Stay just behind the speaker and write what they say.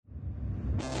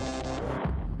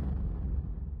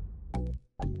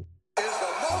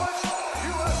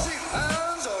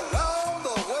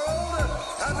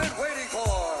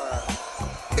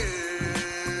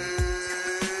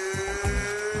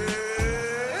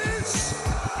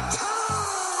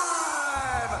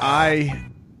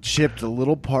I chipped a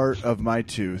little part of my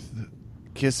tooth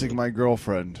kissing my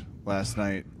girlfriend last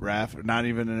night, Raph. Not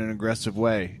even in an aggressive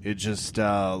way. It just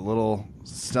a little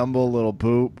stumble, little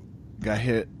boop. Got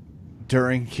hit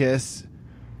during kiss.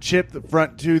 Chipped the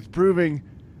front tooth, proving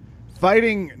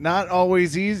fighting not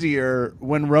always easier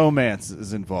when romance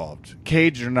is involved.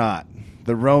 Cage or not,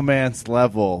 the romance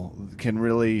level can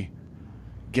really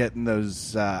get in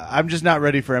those. I'm just not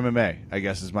ready for MMA, I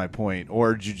guess is my point,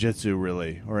 or jiu-jitsu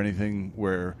really, or anything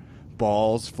where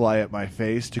balls fly at my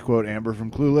face, to quote Amber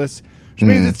from Clueless, which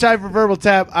means it's time for Verbal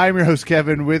Tap. I'm your host,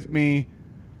 Kevin. With me,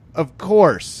 of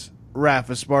course, Raph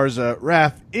Esparza.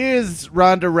 Raph, is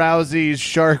Ronda Rousey's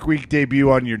Shark Week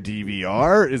debut on your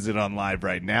DVR? Is it on live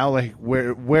right now? Like,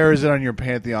 where is it on your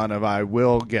pantheon of I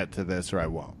will get to this or I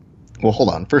won't? Well, hold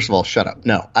on. First of all, shut up.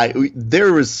 No,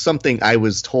 there was something I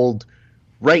was told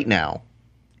right now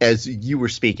as you were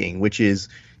speaking, which is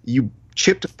you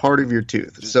chipped part of your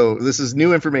tooth. So this is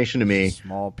new information to me.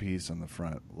 Small piece on the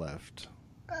front left.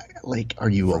 Like,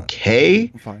 are you okay?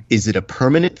 I'm fine. Is it a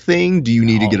permanent thing? Do you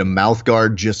need to get a mouth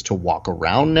guard just to walk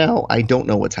around now? I don't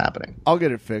know what's happening. I'll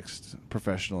get it fixed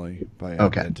professionally by a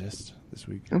dentist this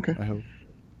week. Okay. I hope.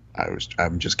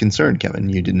 I'm just concerned, Kevin.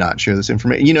 You did not share this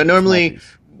information. You know, normally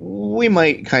we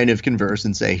might kind of converse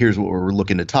and say, here's what we're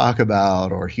looking to talk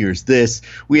about, or here's this.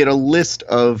 We had a list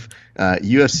of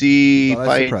UFC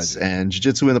fights and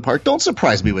jiu-jitsu in the park. Don't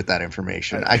surprise me with that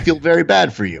information. I feel very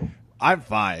bad for you. I'm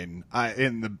fine.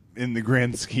 In the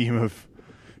grand scheme of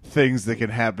things that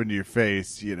can happen to your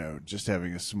face, you know, just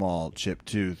having a small chipped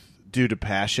tooth due to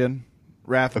passion,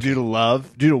 Raph, due to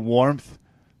love, due to warmth.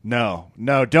 No,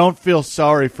 don't feel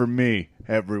sorry for me,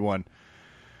 everyone.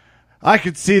 I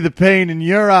could see the pain in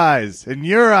your eyes, and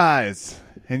you're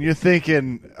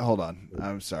thinking, hold on,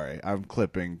 I'm sorry, I'm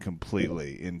clipping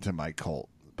completely into my cult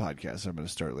podcast I'm going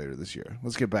to start later this year.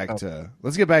 Let's get back to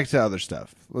other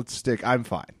stuff. I'm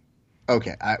fine.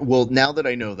 Okay, well, now that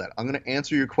I know that, I'm going to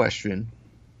answer your question,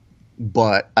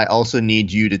 but I also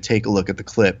need you to take a look at the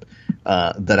clip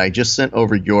that I just sent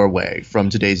over your way from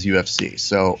today's UFC.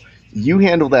 So you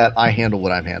handle that, I handle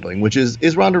what I'm handling, which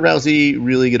is Ronda Rousey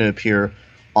really going to appear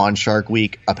on Shark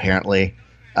Week? Apparently.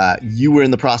 You were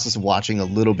in the process of watching a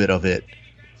little bit of it.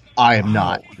 I am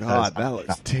not. God, that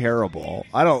looks terrible.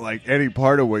 I don't like any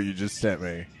part of what you just sent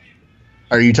me.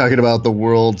 Are you talking about the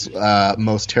world's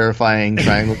most terrifying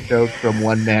triangle choke from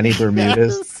one Manny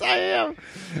Bermudez? Yes, I am.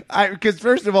 Because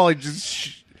first of all, he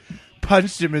just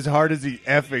punched him as hard as he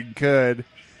effing could.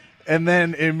 And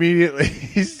then immediately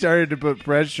he started to put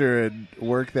pressure and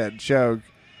work that choke.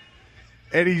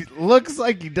 And he looks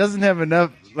like he doesn't have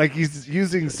enough, like he's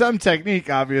using some technique,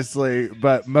 obviously,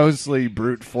 but mostly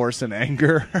brute force and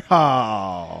anger.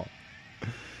 Oh.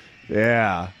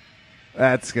 Yeah.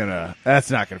 That's not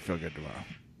gonna feel good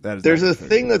tomorrow. There's a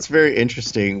thing that's very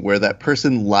interesting where that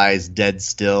person lies dead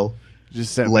still,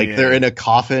 just sent like they're in a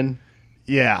coffin.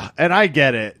 Yeah, and I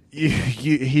get it.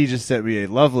 He just sent me a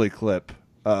lovely clip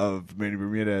of Manny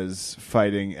Bermudez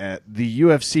fighting at the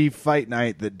UFC fight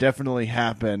night that definitely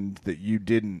happened that you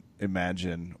didn't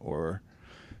imagine or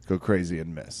go crazy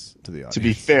and miss to the audience. To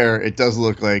be fair, it does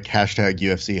look like hashtag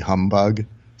UFC humbug.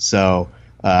 So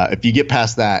if you get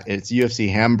past that, it's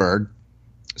UFC Hamburg.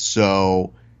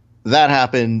 So that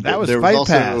happened. That was there Fight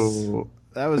was also, Pass.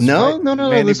 That was no.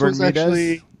 Manny This Bermudez? was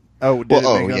actually. Oh, did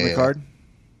it make it on the card?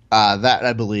 That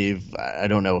I believe. I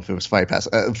don't know if it was Fight Pass.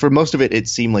 For most of it, it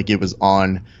seemed like it was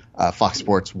on Fox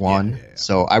Sports 1. Yeah.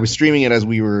 So I was streaming it as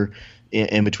we were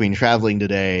in between traveling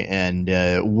today, and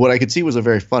what I could see was a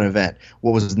very fun event.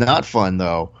 What was not fun,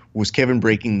 though, was Kevin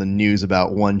breaking the news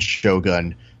about one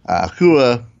Shogun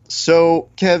Rua. So,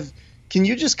 Kev, can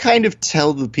you just kind of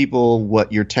tell the people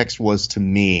what your text was to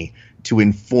me to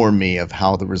inform me of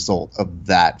how the result of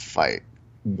that fight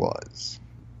was?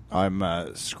 I'm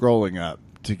scrolling up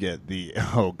to get the...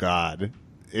 Oh, God.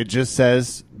 It just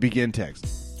says, begin text.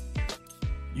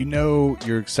 You know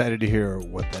you're excited to hear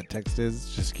what that text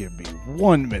is? Just give me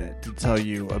 1 minute to tell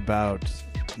you about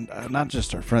not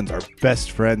just our friends, our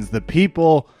best friends, the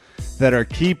people that are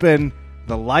keeping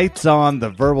the lights on, the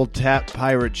Verbal Tap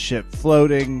pirate ship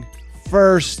floating.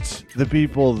 First, the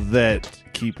people that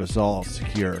keep us all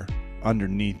secure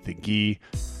underneath the gi,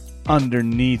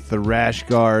 underneath the rash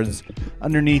guards,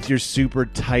 underneath your super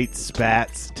tight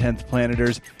spats, 10th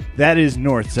planeters. That is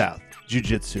North-South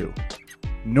Jiu-Jitsu.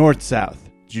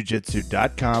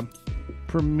 NorthSouthJiu-Jitsu.com.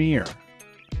 Premier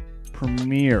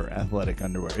athletic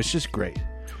underwear. It's just great.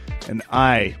 And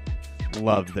I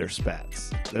love their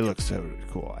spats. They look so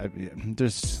cool.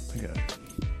 There's like a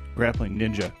grappling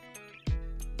ninja.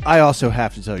 I also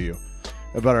have to tell you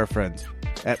about our friends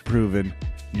at Proven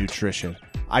Nutrition.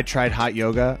 I tried hot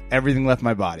yoga. Everything left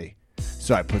my body.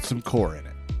 So I put some core in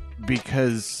it.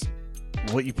 Because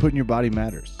what you put in your body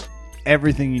matters.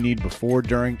 Everything you need before,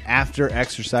 during, after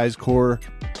exercise core.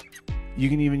 You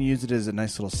can even use it as a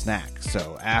nice little snack.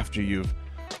 So after you've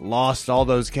lost all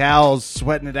those calories,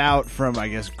 sweating it out from, I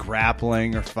guess,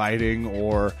 grappling or fighting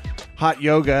or hot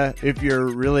yoga, if you're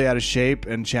really out of shape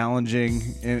and challenging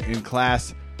in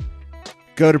class,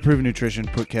 go to Proven Nutrition,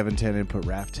 put Kevin 10 in, put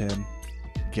Raph 10,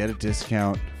 get a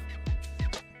discount,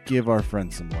 give our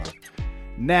friends some love.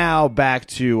 Now back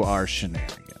to our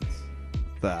shenanigans.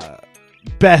 The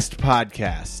best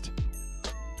podcast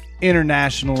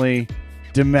internationally,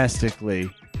 domestically,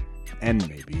 and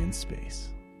maybe in space.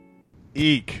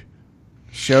 Eek.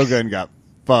 Shogun got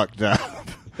fucked up.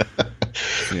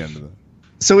 That's the end of it.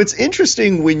 So it's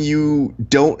interesting when you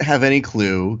don't have any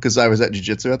clue, because I was at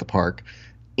jiu-jitsu at the park,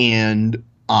 and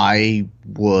I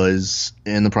was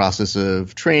in the process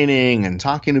of training and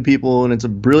talking to people, and it's a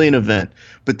brilliant event.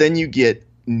 But then you get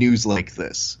news like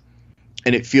this,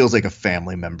 and it feels like a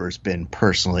family member's been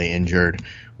personally injured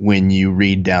when you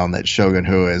read down that Shogun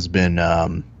Rua has been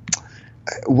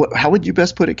how would you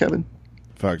best put it, Kevin?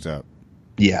 Fucked up.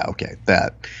 Yeah, okay.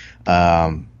 That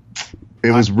it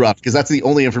was rough because that's the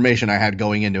only information I had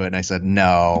going into it, and I said,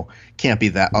 no, can't be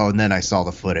that. Oh, and then I saw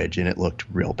the footage, and it looked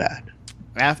real bad.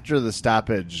 After the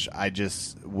stoppage, I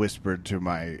just whispered to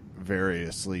my very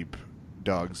asleep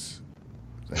dogs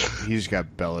that he just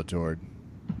got Bellatored.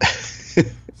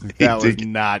 That was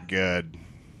not good.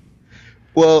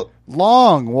 Well,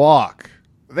 long walk.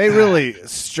 They really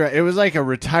it was like a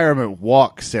retirement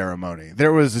walk ceremony. It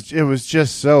was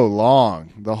just so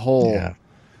long, the whole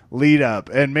lead up,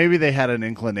 and maybe they had an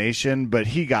inclination, but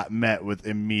he got met with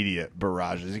immediate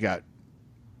barrages. He got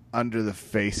under the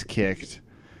face kicked,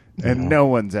 and no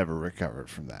one's ever recovered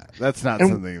from that. That's not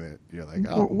something that you're like,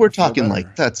 oh, we're talking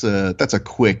like that's a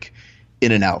quick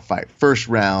in and out fight. First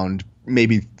round,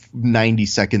 maybe 90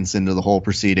 seconds into the whole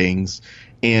proceedings.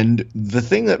 And the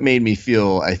thing that made me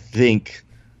feel, I think,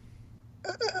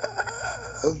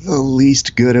 the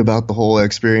least good about the whole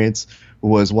experience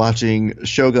was watching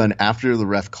Shogun after the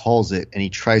ref calls it and he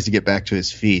tries to get back to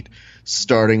his feet,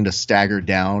 starting to stagger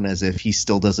down as if he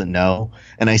still doesn't know.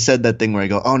 And I said that thing where I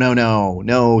go, oh,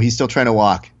 no, he's still trying to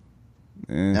walk.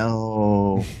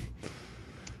 No.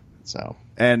 So.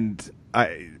 And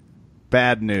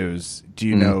bad news. Do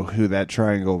you know who that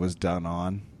triangle was done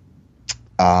on?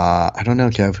 I don't know,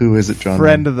 Kev. Who is it, John?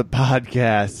 Friend of the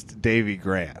podcast, Davey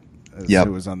Grant. Yep.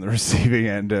 Who was on the receiving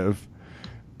end of,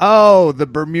 oh, the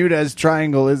Bermudez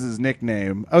Triangle is his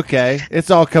nickname. Okay.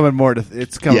 It's all coming more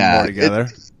together.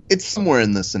 It's somewhere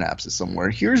in the synapses somewhere.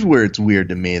 Here's where it's weird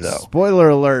to me, though. Spoiler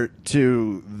alert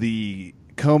to the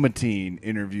Comatine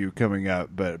interview coming up,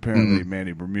 but apparently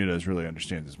Manny Bermudez really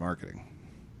understands his marketing.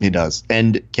 He does.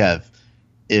 And, Kev,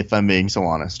 if I'm being so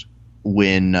honest,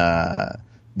 when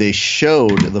they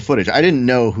showed the footage, I didn't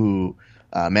know who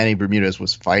Manny Bermudez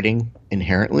was fighting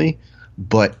inherently,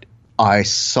 but I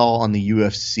saw on the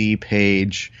UFC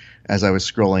page as I was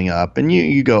scrolling up, and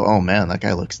you go, oh, man, that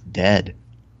guy looks dead.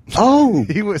 Oh!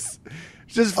 He was,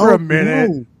 just for a minute,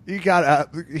 no. He got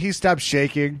up, he stopped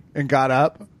shaking and got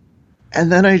up. And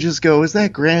then I just go, is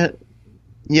that Grant?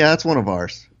 Yeah, that's one of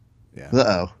ours. Yeah.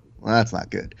 Uh-oh. Well, that's not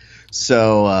good.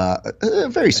 So, a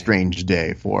very strange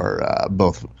day for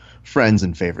both friends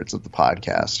and favorites of the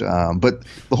podcast. But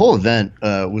the whole event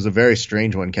was a very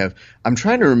strange one, Kev. I'm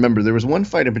trying to remember. There was one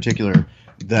fight in particular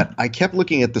that I kept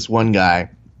looking at this one guy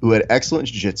who had excellent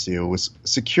jiu-jitsu, was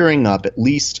securing up at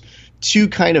least two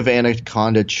kind of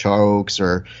anaconda chokes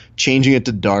or changing it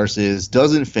to Darces,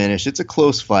 doesn't finish. It's a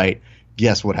close fight.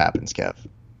 Guess what happens, Kev?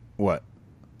 What?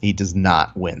 He does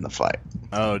not win the fight.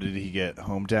 Oh, did he get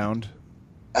hometowned?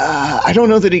 I don't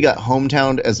know that he got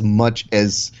hometowned as much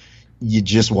as you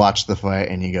just watch the fight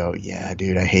and you go, yeah,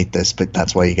 dude, I hate this, but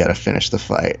that's why you got to finish the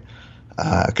fight.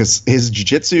 Because his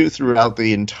jiu-jitsu throughout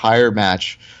the entire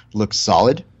match looked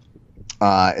solid.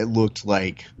 It looked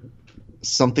like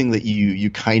something that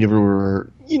you kind of were,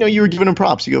 you were giving him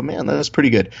props. You go, man, that's pretty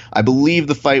good. I believe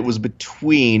the fight was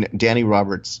between Danny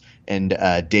Roberts and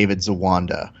David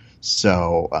Zawanda.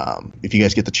 So if you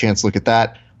guys get the chance to look at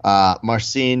that,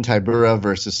 Marcin Tybura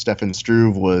versus Stefan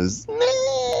Struve was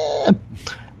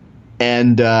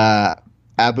and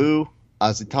Abu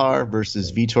Azitar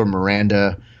versus Vitor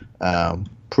Miranda,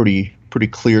 pretty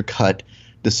clear-cut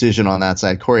decision on that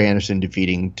side. Corey Anderson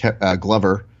defeating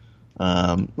Glover.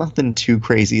 Nothing too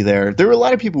crazy there. There were a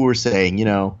lot of people who were saying,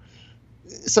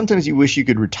 sometimes you wish you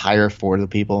could retire for the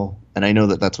people, and I know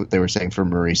that that's what they were saying for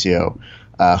Mauricio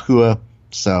Rua.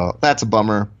 So that's a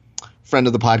bummer. Friend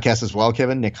of the podcast as well,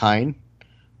 Kevin, Nick Hine,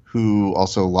 who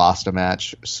also lost a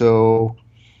match. So,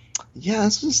 yeah,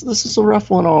 this is a rough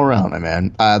one all around,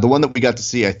 man. The one that we got to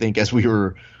see, I think, as we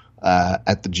were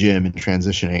at the gym and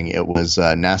transitioning, it was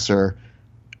Nasser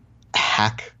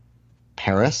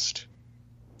Haqparast,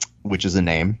 which is a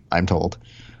name, I'm told,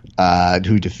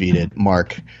 who defeated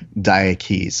Mark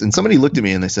Diakese. And somebody looked at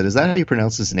me and they said, "Is that how you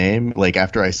pronounce his name?" Like,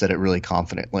 after I said it really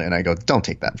confidently, and I go, "Don't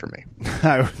take that from me.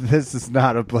 This is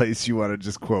not a place you want to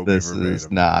just quote This me verbatim.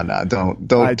 is don't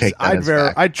take that as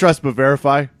fact." I'd trust but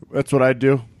verify. That's what I'd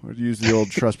do. I'd use the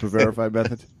old trust but verify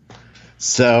method.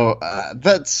 So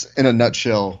that's, in a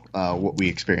nutshell, what we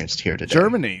experienced here today.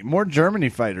 Germany. More Germany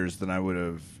fighters than I would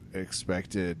have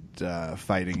expected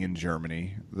fighting in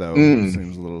Germany, though. It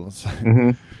seems a little...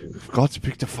 We've got to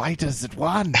pick the fighters that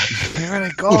won. There they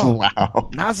go. Wow.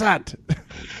 Nasrat.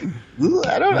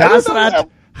 I don't Nasrat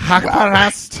know.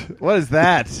 Haqparast. What is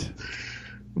that?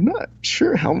 I'm not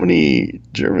sure how many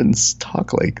Germans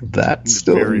talk like that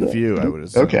still. Very few, I would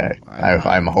assume. Okay.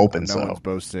 I'm hoping no so. No one's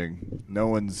boasting. No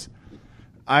one's...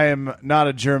 I am not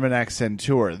a German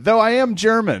accenteur, though I am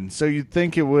German, so you'd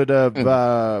think it would have...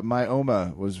 my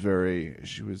Oma was very...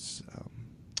 She was...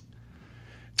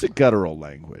 it's a guttural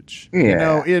language.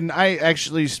 Yeah. You know, I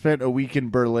actually spent a week in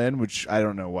Berlin, which I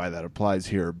don't know why that applies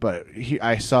here, but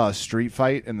I saw a street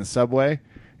fight in the subway,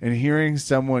 and hearing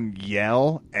someone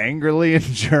yell angrily in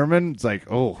German, it's like,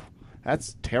 oh,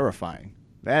 that's terrifying.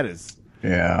 That's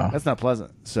not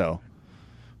pleasant. So...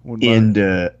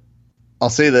 And... I'll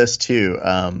say this too.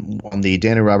 On the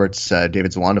Danny Roberts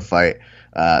David Zwanda fight,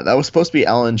 that was supposed to be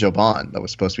Alan Joban that was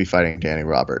supposed to be fighting Danny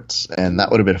Roberts, and that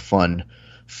would have been a fun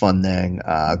thing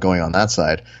going on that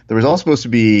side. There was also supposed to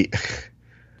be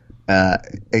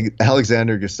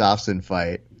Alexander Gustafsson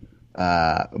fight,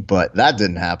 but that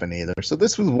didn't happen either. So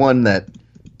this was one that,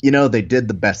 they did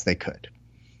the best they could.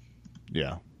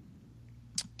 Yeah.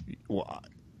 Well,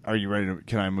 are you ready to?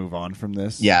 Can I move on from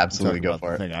this? Yeah, absolutely. Go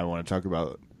for it. The thing I want to talk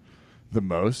about the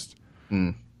most.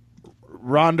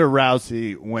 Ronda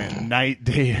Rousey went night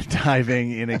day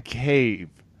diving in a cave.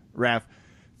 Raph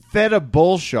fed a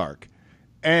bull shark,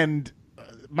 and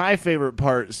my favorite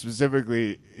part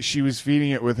specifically, she was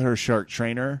feeding it with her shark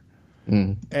trainer.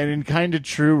 And in kind of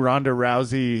true Ronda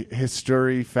Rousey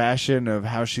history fashion of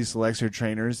how she selects her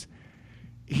trainers,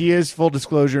 he is, full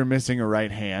disclosure, missing a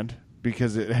right hand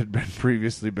because it had been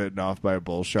previously bitten off by a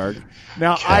bull shark.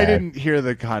 Now, I didn't hear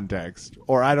the context,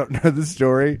 or I don't know the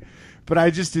story, but I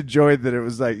just enjoyed that it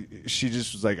was like, she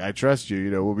just was like, I trust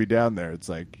you, we'll be down there. It's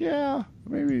like, yeah,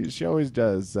 maybe she always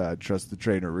does trust the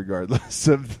trainer regardless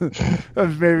of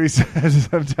maybe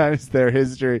sometimes their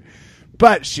history.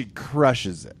 But she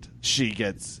crushes it. She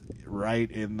gets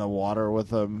right in the water with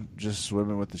them, just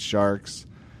swimming with the sharks.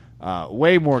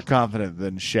 Way more confident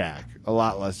than Shaq. A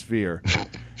lot less fear.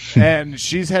 And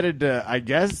she's headed to, I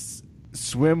guess,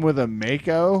 swim with a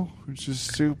Mako, which is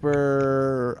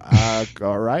super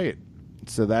all right.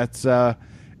 So that's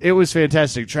it was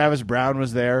fantastic. Travis Brown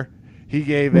was there. He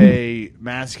gave a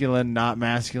masculine, not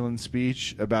masculine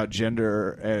speech about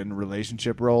gender and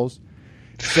relationship roles.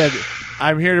 Said,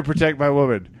 "I'm here to protect my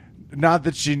woman. Not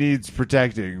that she needs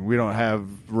protecting. We don't have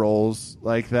roles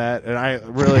like that." And I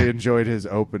really enjoyed his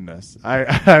openness.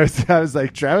 I was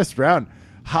like, Travis Brown,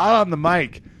 hot on the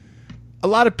mic. A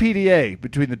lot of PDA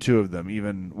between the two of them,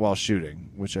 even while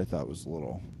shooting, which I thought was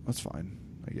that's fine,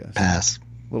 I guess. Pass.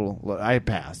 I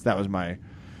passed. That was my...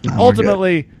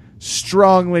 Ultimately,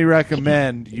 strongly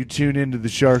recommend you tune into the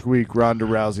Shark Week Ronda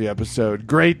Rousey episode.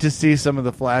 Great to see some of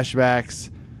the flashbacks.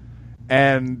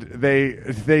 And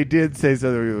they did say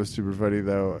something that was super funny,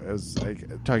 though. It was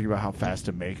like talking about how fast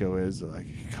a Mako is. Like,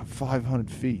 500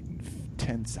 feet in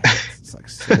 10 seconds. It's like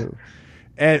so...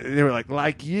 And they were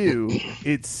like you,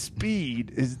 its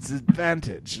speed is its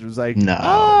advantage. It was like, no.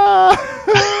 I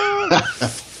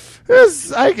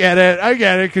get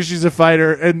it, because she's a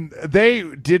fighter. And they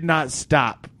did not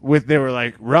stop they were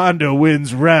like, Ronda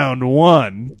wins round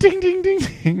 1. Ding, ding, ding,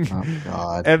 ding. Oh,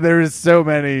 God. And there's so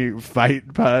many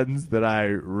fight puns that I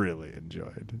really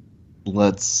enjoyed.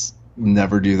 Let's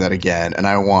never do that again. And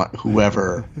I want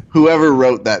whoever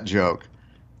wrote that joke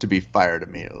to be fired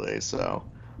immediately, so...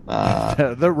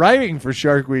 the writing for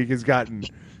Shark Week has gotten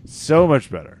so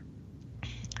much better.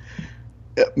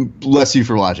 Bless you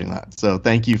for watching that. So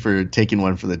thank you for taking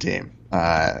one for the team.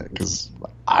 Because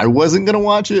I wasn't going to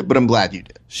watch it, but I'm glad you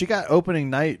did. She got opening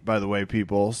night, by the way,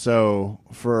 people. So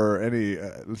for any,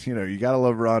 you got to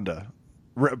love Ronda.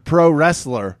 Pro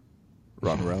wrestler.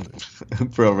 Ronda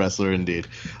Rousey. Pro wrestler, indeed.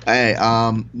 Hey,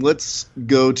 let's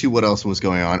go to what else was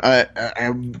going on. I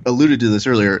alluded to this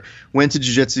earlier. Went to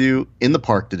jiu-jitsu in the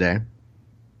park today.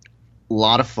 A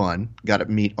lot of fun. Got to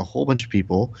meet a whole bunch of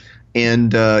people.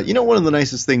 And, one of the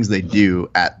nicest things they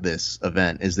do at this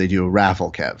event is they do a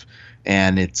raffle, Kev.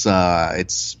 And it's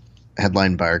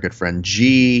headlined by our good friend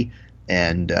G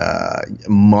and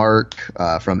Mark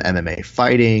from MMA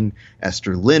Fighting.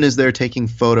 Esther Lynn is there taking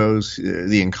photos.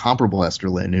 The incomparable Esther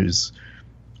Lynn, who's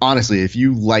honestly, if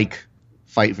you like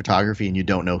fight photography and you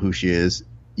don't know who she is,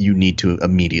 you need to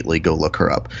immediately go look her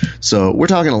up. So we're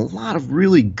talking a lot of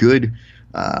really good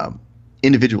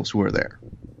individuals who are there.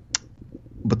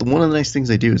 But one of the nice things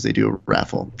they do is they do a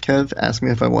raffle. Kev, ask me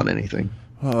if I want anything.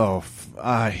 Oh,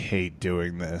 I hate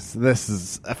doing this. This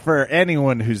is for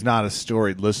anyone who's not a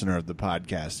storied listener of the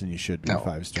podcast, and you should be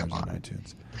 5 stars on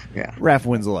iTunes. Yeah. Raph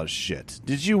wins a lot of shit.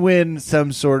 Did you win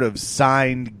some sort of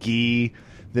signed gi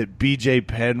that BJ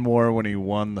Penn wore when he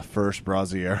won the first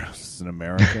Brasieros as an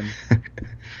American?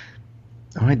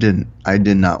 No, I didn't. I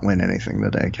did not win anything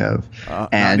today, Kev.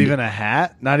 Not even a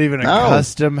hat? Not even a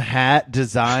custom hat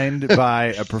designed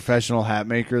by a professional hat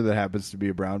maker that happens to be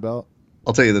a brown belt?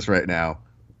 I'll tell you this right now.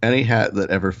 Any hat that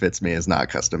ever fits me is not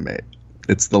custom made.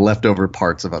 It's the leftover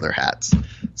parts of other hats.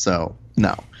 So,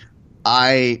 no.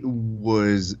 I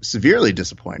was severely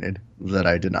disappointed that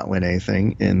I did not win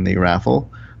anything in the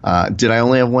raffle. Did I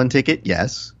only have one ticket?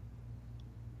 Yes.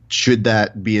 Should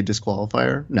that be a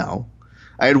disqualifier? No.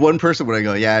 I had one person when I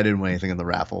go, yeah, I didn't win anything in the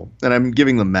raffle. And I'm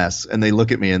giving them mess, and they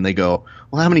look at me and they go,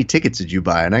 well, how many tickets did you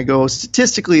buy? And I go,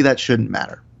 statistically, that shouldn't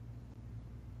matter.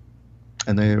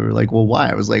 And they were like, well, why?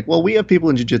 I was like, well, we have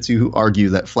people in jiu-jitsu who argue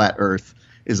that flat earth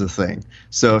is a thing.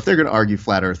 So if they're going to argue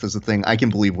flat earth is a thing, I can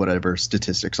believe whatever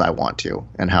statistics I want to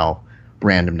and how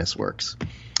randomness works.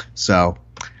 So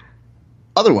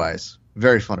otherwise,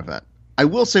 very fun event. I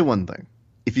will say one thing.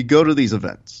 If you go to these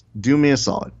events, do me a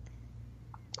solid.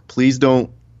 Please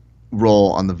don't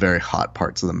roll on the very hot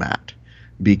parts of the mat,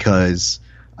 because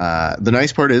the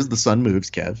nice part is the sun moves,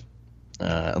 Kev.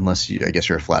 Unless I guess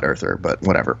you're a flat earther, but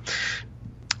whatever.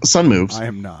 Sun moves. I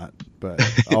am not, but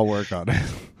I'll work on it.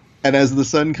 And as the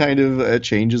sun kind of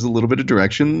changes a little bit of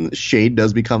direction, shade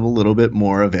does become a little bit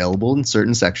more available in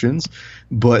certain sections.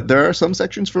 But there are some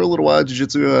sections for a little while,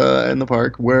 jiu-jitsu in the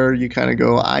park, where you kind of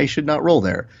go, I should not roll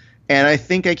there. And I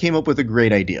think I came up with a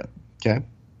great idea. Okay.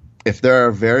 If there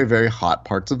are very, very hot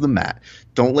parts of the mat,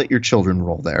 don't let your children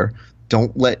roll there.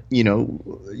 Don't let,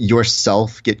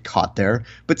 yourself get caught there,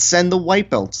 but send the white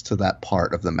belts to that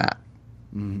part of the mat.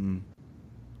 Mm-hmm.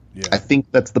 Yeah. I think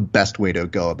that's the best way to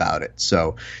go about it.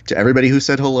 So to everybody who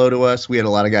said hello to us, we had a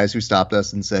lot of guys who stopped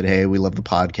us and said, hey, we love the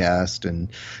podcast, and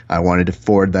I wanted to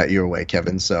forward that your way,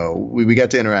 Kevin. So we got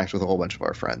to interact with a whole bunch of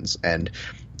our friends, and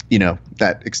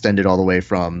that extended all the way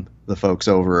from the folks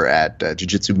over at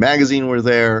Jiu-Jitsu Magazine were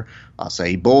there,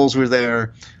 Acai Bowls were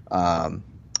there, a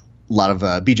lot of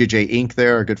BJJ Inc.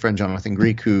 there, our good friend Jonathan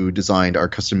Greek, who designed our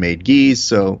custom-made gis.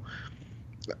 So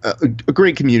a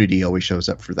great community always shows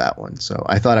up for that one. So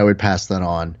I thought I would pass that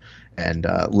on and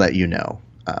let you know.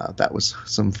 That was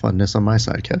some funness on my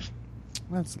side, Kev.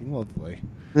 That's lovely.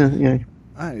 Yeah.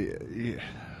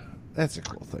 That's a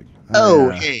cool thing.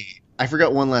 Hey, I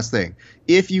forgot one last thing.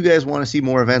 If you guys want to see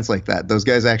more events like that, those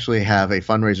guys actually have a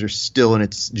fundraiser still, and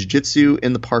it's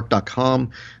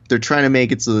jujitsuinthepark.com. They're trying to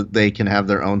make it so that they can have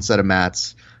their own set of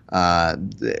mats.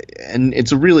 And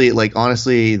it's a really,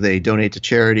 honestly, they donate to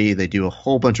charity. They do a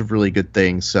whole bunch of really good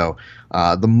things. So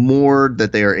the more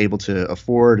that they are able to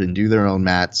afford and do their own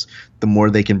mats, the more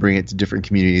they can bring it to different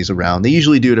communities around. They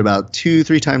usually do it about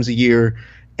 2-3 times a year.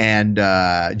 And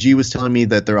G was telling me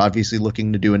that they're obviously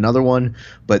looking to do another one,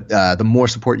 but the more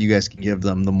support you guys can give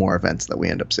them, the more events that we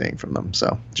end up seeing from them.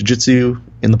 So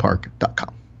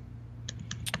jujitsuinthepark.com.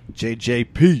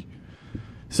 JJP.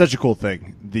 Such a cool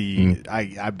thing.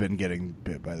 I've been getting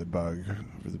bit by the bug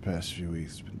over the past few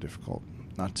weeks. It's been difficult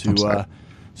not to. So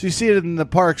you see it in the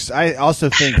parks. I also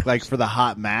think for the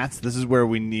hot mats, this is where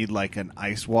we need an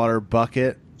ice water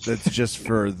bucket that's just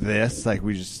for this.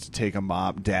 We just take a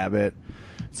mop, dab it.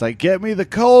 It's get me the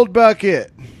cold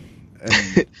bucket.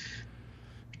 And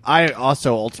I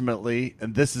also ultimately,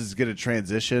 and this is going to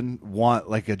transition, want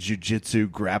a jiu-jitsu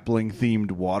grappling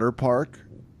themed water park.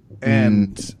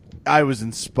 And I was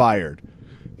inspired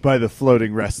by the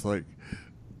floating wrestling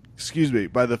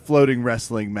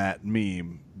mat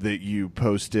meme that you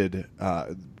posted.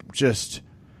 Just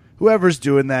whoever's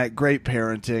doing that, great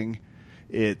parenting.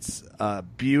 It's a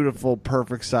beautiful,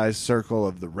 perfect sized circle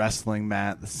of the wrestling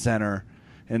mat, the center,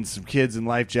 and some kids in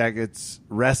life jackets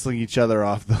wrestling each other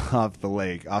off the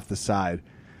lake, off the side.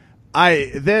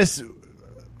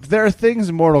 There are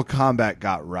things Mortal Kombat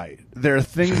got right. There are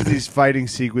things these fighting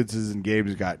sequences and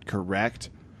games got correct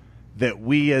that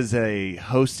we as a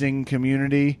hosting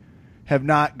community have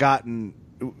not gotten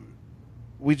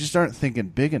we just aren't thinking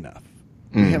big enough.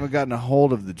 We haven't gotten a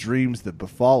hold of the dreams that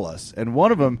befall us. And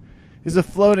one of them is a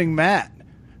floating mat.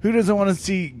 Who doesn't want to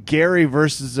see Gary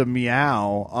versus a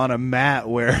meow on a mat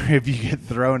where if you get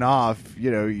thrown off,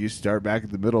 you start back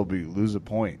at the middle but you lose a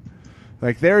point?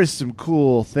 Like, there is some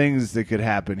cool things that could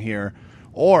happen here.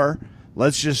 Or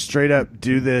let's just straight up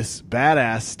do this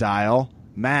badass style.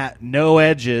 Mat, no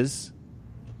edges.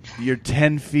 You're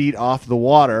 10 feet off the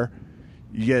water.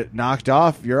 You get knocked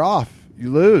off, you're off.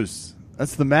 You lose.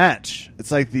 That's the match.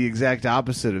 It's like the exact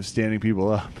opposite of standing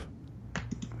people up.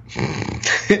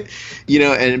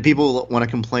 And people want to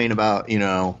complain about,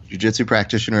 jiu-jitsu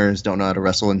practitioners don't know how to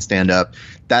wrestle and stand up.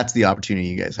 That's the opportunity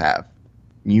you guys have.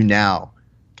 You now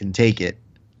can take it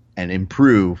and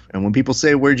improve. And when people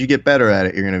say, where'd you get better at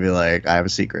it? You're going to be like, I have a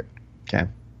secret. Okay. I'm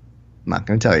not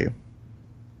going to tell you.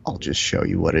 I'll just show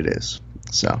you what it is.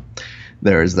 So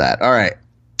there is that. All right.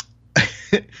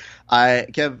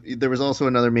 Kev, there was also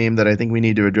another meme that I think we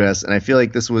need to address, and I feel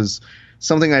like this was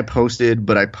something I posted,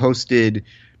 but I posted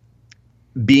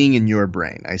being in your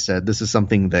brain. I said this is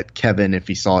something that Kevin, if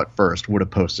he saw it first, would have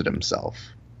posted himself.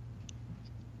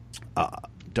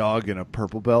 Dog in a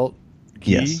purple belt,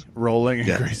 yes, rolling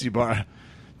a crazy bar.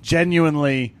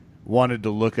 Genuinely wanted to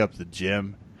look up the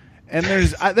gym, and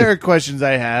there are questions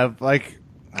I have, like,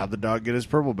 how'd the dog get his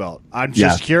purple belt? I'm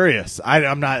just curious.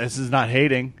 I'm not. This is not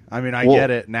hating. I mean, I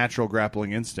get it. Natural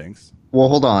grappling instincts. Well,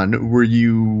 hold on. Were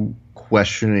you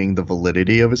questioning the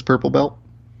validity of his purple belt?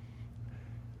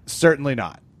 Certainly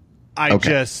not. I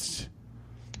just,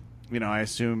 I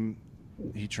assume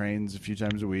he trains a few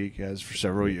times a week, has for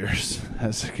several years.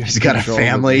 He's got a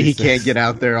family. He can't get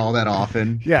out there all that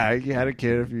often. Yeah, he had a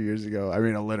kid a few years ago. I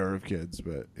mean, a litter of kids,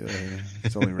 but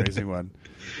it's only raising one.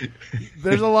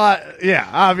 There's a lot. Yeah,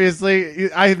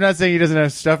 obviously. I'm not saying he doesn't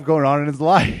have stuff going on in his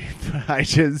life. I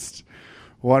just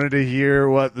wanted to hear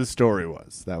what the story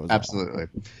was. That was absolutely.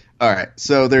 All right.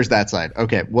 So there's that side.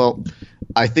 Okay. Well,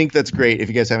 I think that's great. If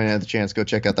you guys haven't had the chance, go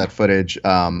check out that footage.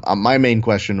 My main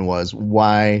question was,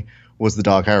 why was the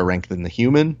dog higher ranked than the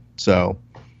human? So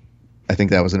I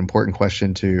think that was an important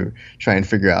question to try and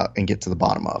figure out and get to the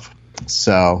bottom of.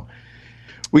 So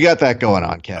we got that going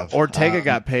on, Kev. Ortega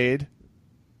got paid.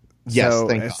 Yes, so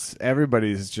thank God.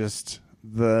 Everybody's just,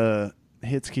 the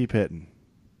hits keep hitting.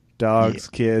 Dogs,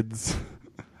 kids.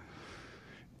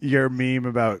 Your meme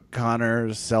about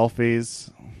Connor's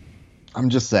selfies. I'm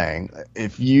just saying,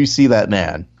 if you see that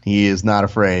man, he is not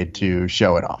afraid to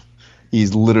show it off.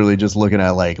 He's literally just looking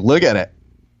at like, look at it.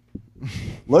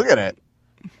 Look at it.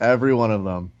 Every one of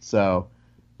them. So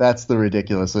that's the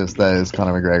ridiculousness that is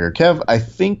Conor McGregor. Kev, I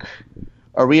think,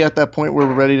 are we at that point where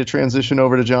we're ready to transition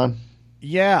over to John?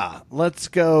 Yeah, let's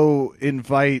go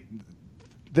invite.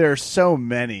 There are so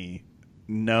many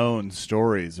known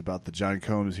stories about the John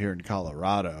Combs here in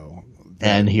Colorado.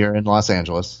 And here in Los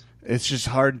Angeles. It's just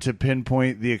hard to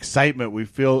pinpoint the excitement we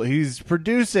feel. He's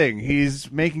producing.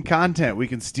 He's making content. We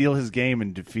can steal his game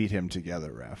and defeat him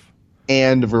together, Ref.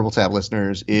 And Verbal Tap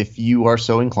listeners, if you are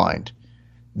so inclined,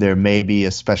 there may be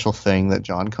a special thing that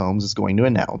John Combs is going to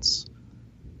announce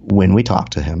when we talk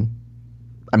to him.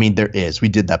 I mean, there is. We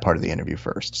did that part of the interview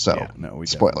first, so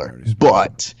spoiler.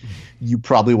 But you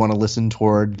probably want to listen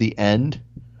toward the end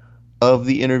of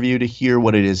the interview to hear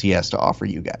what it is he has to offer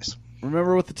you guys.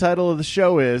 Remember what the title of the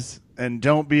show is, and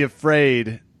don't be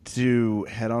afraid to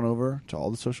head on over to all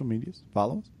the social medias.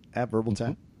 Follow us at Verbal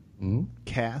Tap.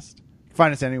 Cast.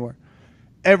 Find us anywhere.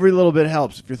 Every little bit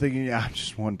helps. If you're thinking, I'm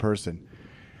just one person.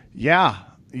 Yeah,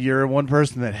 you're one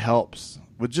person that helps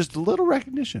with just a little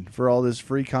recognition for all this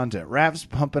free content. Raf's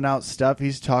pumping out stuff.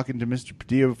 He's talking to Mr.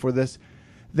 Padilla before this.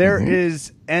 There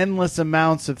is endless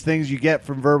amounts of things you get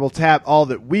from Verbal Tap. All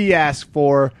that we ask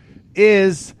for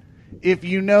is, if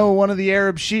you know one of the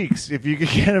Arab sheiks, if you could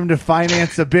get him to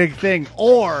finance a big thing,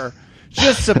 or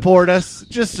just support us.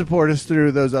 Just support us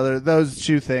through those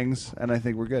two things, and I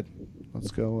think we're good. Let's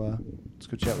go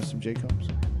chat with some J Combs.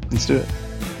 Let's do it.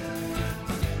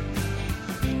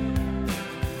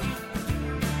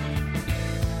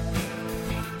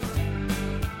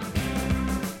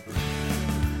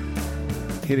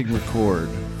 Hitting record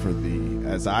for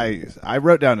as I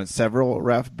wrote down several,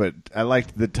 Ref, but I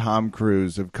liked the Tom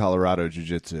Cruise of Colorado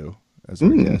Jiu-Jitsu as our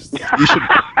guest. You should.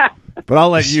 But I'll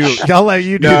let you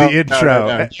do the intro.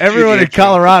 No. Everyone in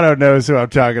Colorado knows who I'm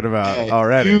talking about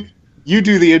already. You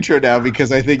do the intro now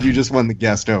because I think you just won the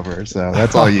guest over. So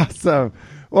that's all you. So,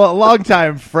 well, a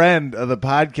longtime friend of the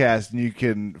podcast, and you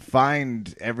can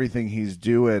find everything he's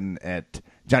doing at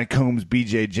John Combs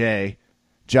BJJ.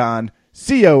 John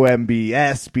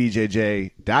COMBS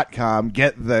BJJ.com.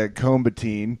 Get the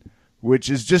Combatine which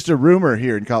is just a rumor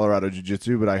here in Colorado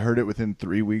Jiu-Jitsu, but I heard it within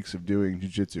 3 weeks of doing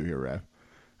Jiu-Jitsu here, Raph.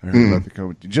 I heard about the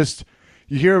Koma. Just,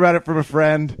 you hear about it from a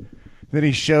friend, then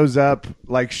he shows up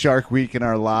like Shark Week in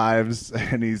our lives,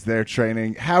 and he's there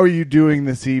training. How are you doing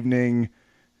this evening,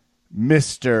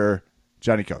 Mr.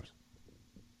 Johnny Combs?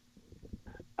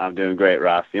 I'm doing great,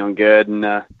 Ross. Feeling good, and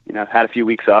I've had a few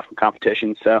weeks off from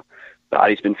competition, so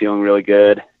body's been feeling really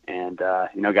good, and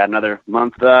got another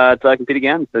month till I compete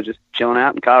again. So just chilling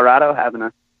out in Colorado, having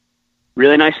a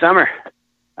really nice summer.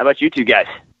 How about you two guys?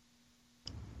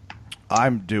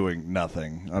 I'm doing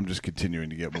nothing. I'm just continuing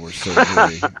to get more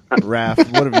surgery. Raph,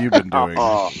 what have you been doing?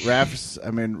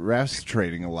 Raph's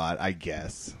training a lot, I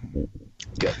guess.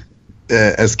 Good.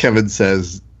 As Kevin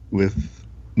says, with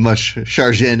much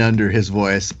chagrin under his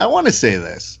voice, I want to say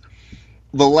this.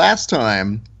 The last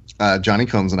time Johnny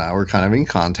Combs and I were kind of in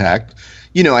contact,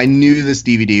 I knew this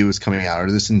DVD was coming out, or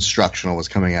this instructional was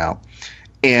coming out.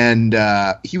 And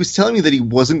he was telling me that he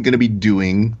wasn't going to be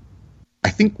doing, I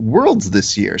think, Worlds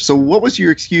this year. So what was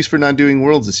your excuse for not doing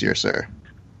Worlds this year, sir?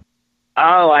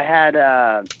 Oh, I had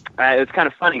it's kind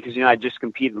of funny because, I just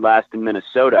competed last in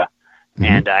Minnesota. Mm-hmm.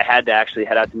 And I had to actually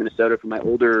head out to Minnesota for my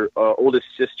oldest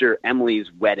sister Emily's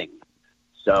wedding.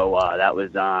 So that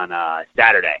was on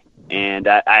Saturday. And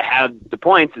I had the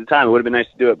points at the time. It would have been nice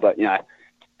to do it, but, I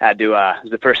had to, it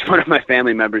was the first one of my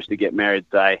family members to get married.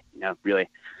 So I, really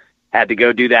had to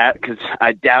go do that because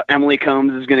I doubt Emily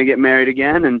Combs is going to get married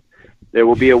again. And there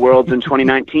will be a Worlds in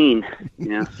 2019.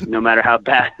 No matter how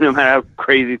bad, no matter how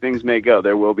crazy things may go,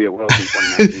 there will be a Worlds in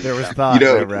 2019. There was thought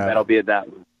there, Raph. That'll be at that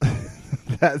one.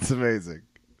 That's amazing.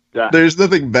 There's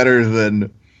nothing better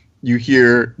than you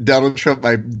hear Donald Trump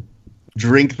might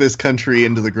drink this country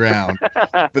into the ground,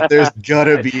 but there's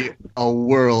gotta be a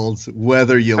World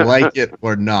whether you like it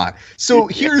or not. So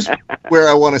here's where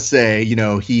I want to say,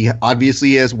 he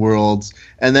obviously has Worlds,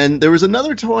 and then there was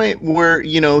another point where,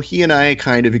 he and I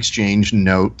kind of exchanged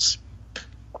notes,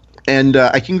 and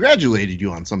I congratulated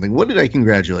you on something. What did I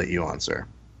congratulate you on, sir?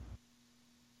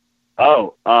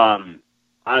 Oh,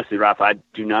 honestly, Ralph, I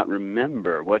do not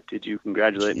remember. What did you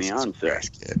congratulate me on, sir?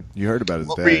 You heard about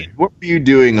his day. What were you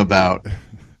doing about?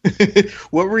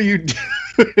 What were you doing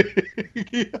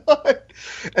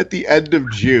at the end of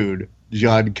June,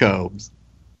 John Combs?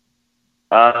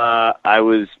 I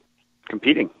was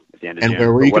competing at the end of June. And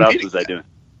where were you competing? What else was I doing?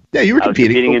 Yeah, you were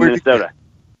competing. I was competing in Minnesota.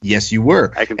 Yes, you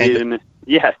were. I competed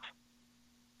yes.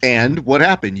 And what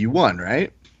happened? You won,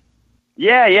 right?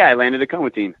 Yeah, I landed a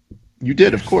Coma team. You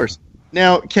did, of course.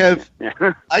 Now, Kev,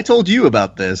 I told you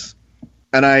about this,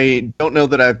 and I don't know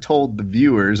that I've told the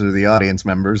viewers or the audience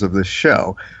members of this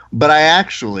show, but I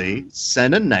actually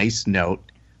sent a nice note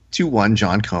to one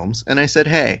John Combs, and I said,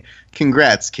 hey,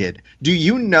 congrats, kid. Do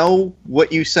you know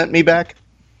what you sent me back?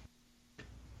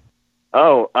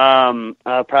 Oh,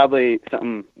 probably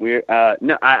something weird.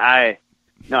 No, I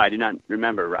do not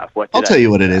remember, Ralph. I'll tell you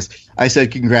what it is. I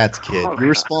said, congrats, kid. Your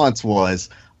response was,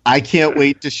 I can't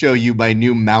wait to show you my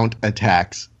new mount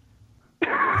attacks.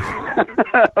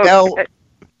 Okay. Now,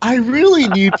 I really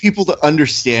need people to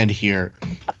understand here.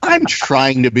 I'm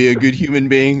trying to be a good human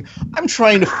being. I'm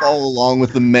trying to follow along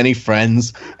with the many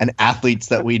friends and athletes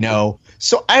that we know,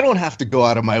 so I don't have to go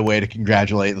out of my way to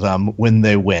congratulate them when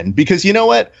they win. Because you know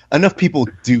what? Enough people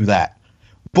do that.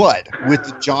 But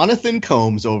with Jonathan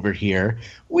Combs over here,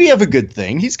 we have a good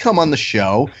thing. He's come on the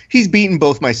show. He's beaten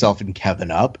both myself and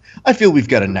Kevin up. I feel we've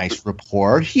got a nice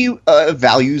rapport. He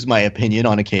values my opinion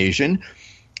on occasion.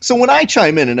 So when I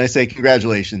chime in and I say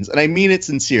congratulations, and I mean it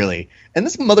sincerely, and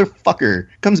this motherfucker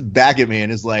comes back at me and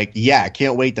is like, yeah, I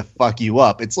can't wait to fuck you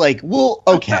up. It's like, well,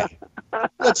 okay.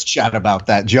 Let's chat about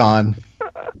that, John.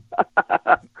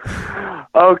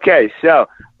 Okay, so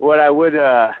what I would...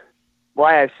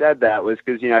 why I said that was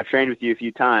because, I've trained with you a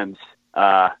few times,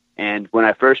 and when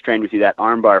I first trained with you, that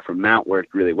armbar from mount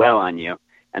worked really well on you,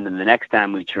 and then the next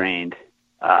time we trained,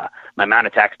 my mount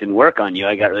attacks didn't work on you.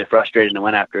 I got really frustrated and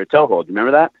went after a toe hold. Do you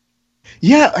remember that?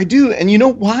 Yeah, I do, and you know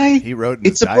why? He wrote in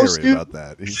his diary about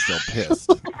that. He's still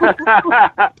pissed.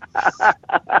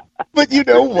 But you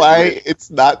know why it's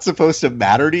not supposed to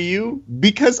matter to you?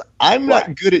 Because I'm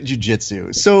not good at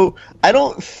jiu-jitsu. So I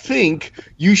don't think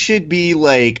you should be,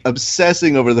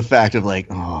 obsessing over the fact of,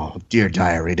 oh, dear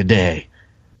diary, today,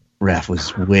 Raph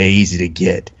was way easy to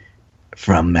get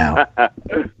from mount.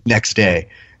 Next day,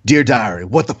 dear diary,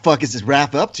 what the fuck is this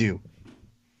Raph up to?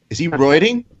 Is he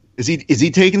roiding? Is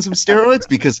he taking some steroids?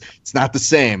 Because it's not the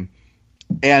same.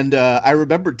 And I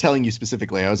remember telling you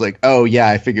specifically, I was like, oh, yeah,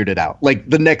 I figured it out.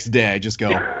 The next day, I just go,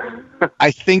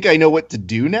 I think I know what to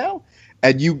do now.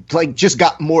 and you like just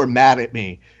got more mad at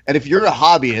me. And if you're a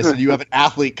hobbyist and you have an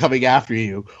athlete coming after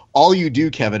you, all you do,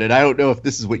 Kevin, and I don't know if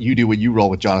this is what you do when you roll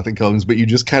with Jonathan Combs, but you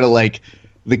just kind of like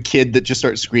the kid that just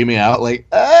starts screaming out like,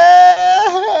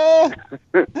 ah,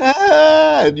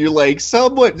 ah, and you're like,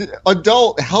 someone,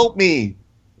 adult, help me.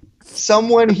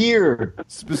 Someone here.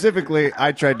 Specifically,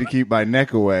 I tried to keep my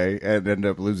neck away and end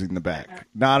up losing the back.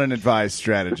 Not an advised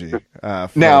strategy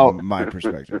from my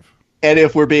perspective. And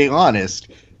if we're being honest,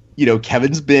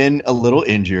 Kevin's been a little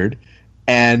injured,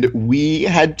 and we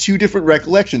had two different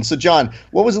recollections. So, John,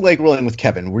 what was it like rolling with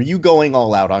Kevin? Were you going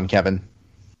all out on Kevin?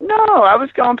 No, I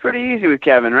was going pretty easy with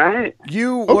Kevin, right?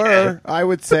 You were, I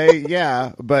would say,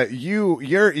 yeah. But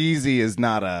your easy is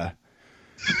not a...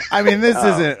 I mean, this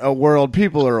isn't a world.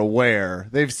 People are aware.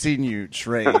 They've seen you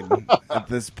train at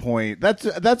this point.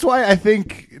 That's why I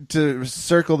think, to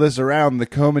circle this around, the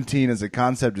Comatine as a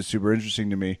concept is super interesting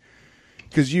to me.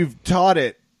 Because you've taught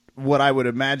it what I would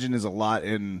imagine is a lot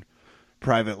in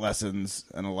private lessons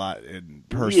and a lot in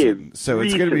person. Yeah, so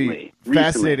it's going to be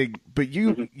fascinating. But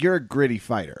you're a gritty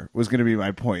fighter, was going to be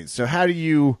my point. So how do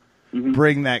you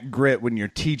bring that grit when you're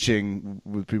teaching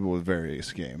with people with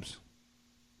various games?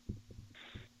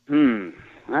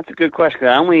 That's a good question.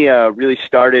 I only really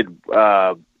started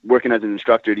working as an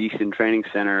instructor at Easton Training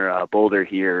Center, Boulder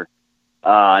here,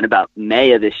 in about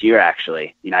May of this year,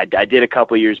 actually. I did a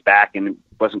couple of years back, and it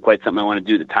wasn't quite something I wanted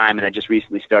to do at the time, and I just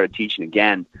recently started teaching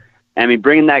again. And, I mean,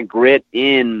 bringing that grit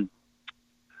in,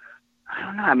 I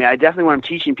don't know. I mean, I definitely, when I'm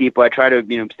teaching people, I try to,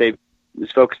 stay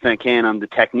as focused as I can on the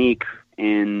technique,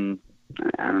 and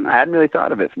I don't know. I hadn't really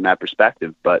thought of it from that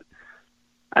perspective, but,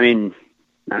 I mean,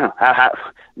 I don't know. How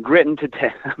grit into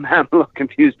I'm a little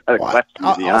confused by the question, to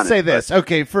be honest. I'll say this.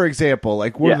 Okay, for example,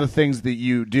 like one of the things that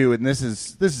you do, and this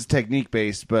is technique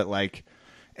based, but like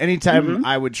anytime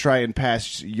I would try and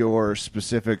pass your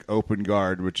specific open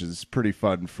guard, which is pretty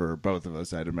fun for both of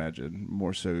us, I'd imagine,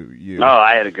 more so you. Oh,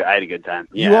 I had a good time.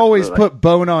 Yeah, you always put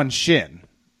bone on shin.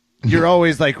 You're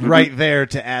always like right there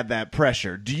to add that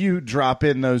pressure. Do you drop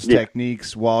in those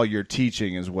techniques while you're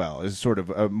teaching as well? Is sort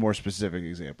of a more specific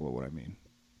example of what I mean.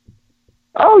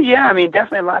 Oh, yeah. I mean,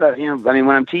 definitely a lot of, when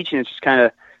I'm teaching, it's just kind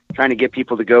of trying to get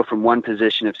people to go from one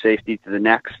position of safety to the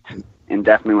next. And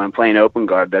definitely when I'm playing open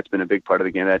guard, that's been a big part of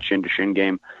the game, that shin-to-shin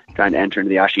game, trying to enter into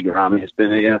the ashigarami has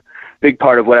been a big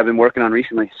part of what I've been working on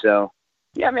recently. So,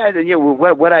 yeah, I mean,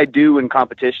 what I do in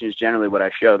competition is generally what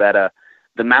I show. That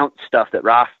the mount stuff that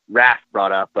Raph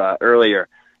brought up earlier,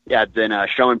 yeah, I've been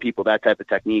showing people that type of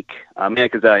technique. Mainly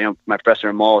because, my professor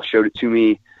Amal showed it to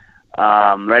me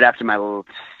right after my little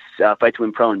Fight to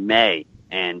Win Pro in May.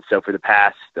 And so for the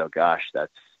past,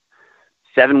 that's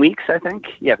 7 weeks, I think.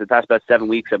 Yeah, for the past about 7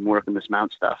 weeks, I've been working this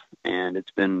mount stuff, and it's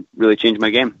been really changed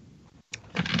my game.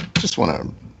 Just want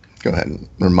to go ahead and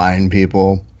remind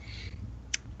people,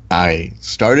 I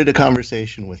started a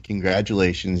conversation with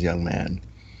congratulations, young man.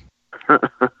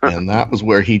 And that was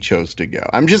where he chose to go.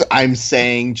 I'm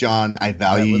saying, John, I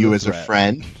value you as a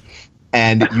friend.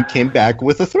 And you came back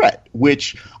with a threat,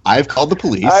 which I've called the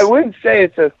police. I wouldn't say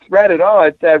it's a threat at all.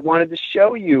 I said I wanted to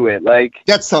show you it. Like,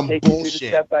 that's some bullshit.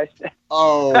 Step by step.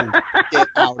 Oh, get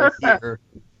out of here,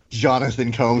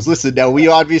 Jonathan Combs. Listen, now we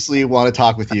obviously want to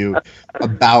talk with you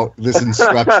about this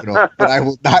instructional, but I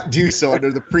will not do so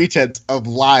under the pretense of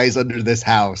lies under this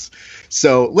house.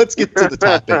 So let's get to the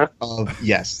topic of,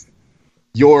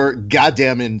 your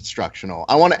goddamn instructional.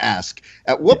 I want to ask,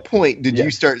 at what point did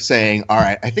you start saying, all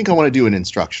right, I think I want to do an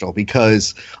instructional?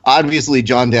 Because obviously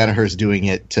John Danaher's doing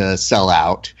it to sell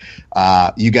out.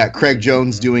 You got Craig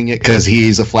Jones doing it because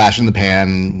he's a flash in the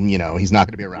pan. He's not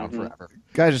going to be around forever.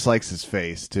 Guy just likes his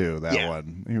face, too, that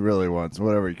one. He really wants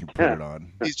whatever you can put it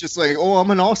on. He's just like, oh, I'm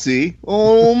an Aussie.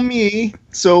 Oh, me.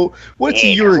 So what's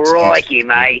your excuse? Crikey,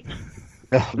 mate.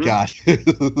 Oh, gosh.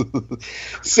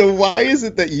 So why is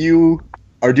it that you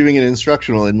are doing an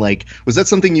instructional, and was that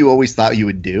something you always thought you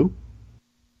would do?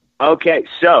 Okay,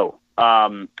 so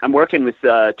I'm working with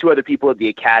two other people at the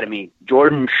academy,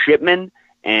 Jordan Shipman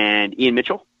and Ian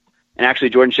Mitchell. And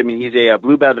actually, Jordan Shipman, he's a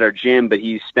blue belt at our gym, but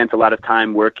he's spent a lot of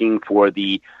time working for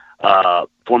the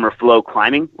former Flow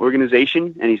Climbing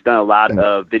organization, and he's done a lot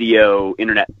of video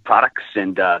internet products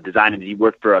and design. And he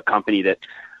worked for a company that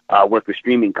worked with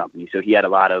streaming companies, so he had a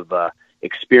lot of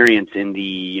experience in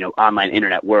the online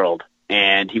internet world.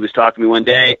 And he was talking to me one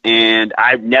day, and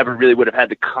I never really would have had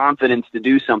the confidence to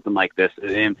do something like this.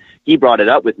 And he brought it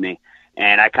up with me,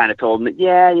 and I kind of told him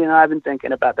that, I've been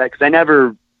thinking about that, because I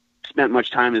never spent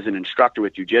much time as an instructor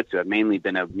with jiu-jitsu. I've mainly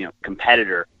been a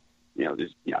competitor.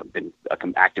 I've been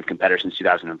an active competitor since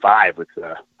 2005 with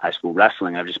high school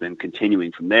wrestling. I've just been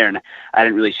continuing from there, and I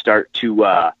didn't really start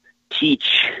to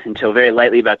teach until very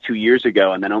lightly about 2 years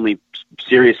ago, and then only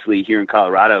seriously here in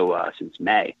Colorado since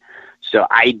May. So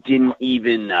I didn't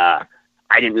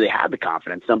really have the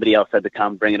confidence. Somebody else had to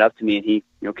come bring it up to me, and he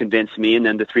convinced me. And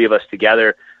then the three of us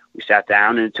together, we sat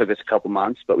down, and it took us a couple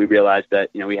months, but we realized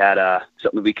that we had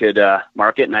something we could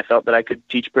market, and I felt that I could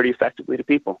teach pretty effectively to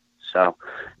people. So,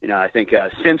 I think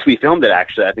since we filmed it,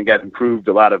 actually, I think I've improved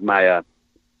a lot of my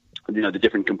the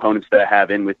different components that I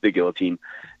have in with the guillotine.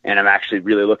 And I'm actually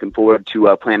really looking forward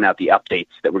to planning out the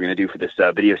updates that we're going to do for this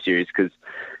video series. Because,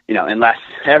 unless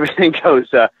everything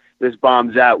goes, this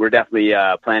bombs out, we're definitely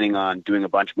planning on doing a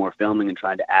bunch more filming and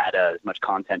trying to add as much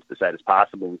content to the site as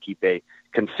possible and keep a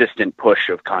consistent push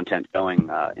of content going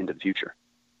into the future.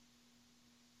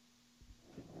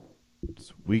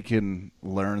 So we can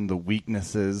learn the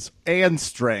weaknesses and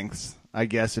strengths, I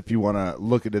guess, if you want to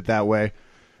look at it that way.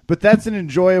 But that's an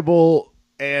enjoyable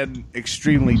and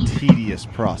extremely tedious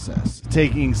process,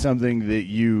 taking something that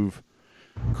you've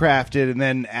crafted and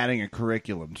then adding a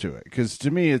curriculum to it. Because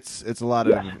to me, it's a lot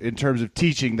of, in terms of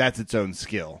teaching, that's its own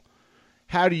skill.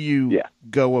 How do you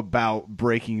go about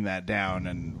breaking that down?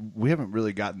 And we haven't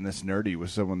really gotten this nerdy with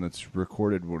someone that's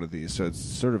recorded one of these, so it's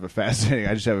sort of a fascinating.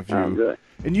 I just have a few. Really?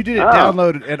 And you did it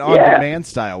download and on-demand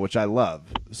style, which I love.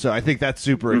 So I think that's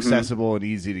super accessible and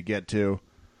easy to get to.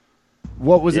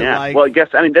 What was it like? Well,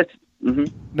 that's...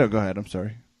 No, go ahead. I'm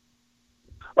sorry.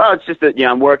 Well, it's just that,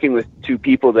 I'm working with two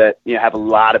people that, have a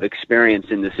lot of experience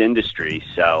in this industry.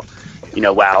 So,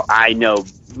 while I know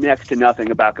next to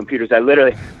nothing about computers, I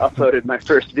literally uploaded my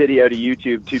first video to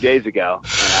YouTube 2 days ago.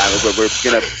 And we're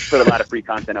going to put a lot of free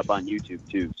content up on YouTube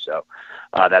too. So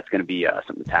that's going to be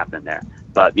something that's happening there.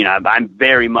 But, I'm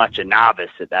very much a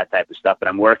novice at that type of stuff, but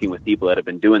I'm working with people that have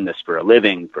been doing this for a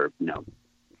living for,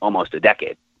 almost a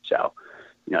decade. So,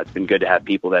 it's been good to have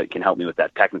people that can help me with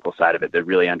that technical side of it that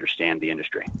really understand the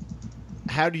industry.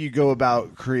 How do you go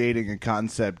about creating a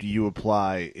concept you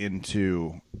apply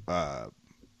into a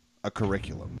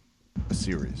curriculum, a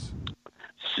series?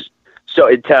 So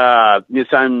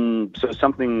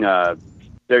something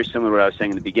very similar to what I was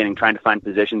saying in the beginning, trying to find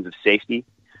positions of safety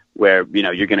where,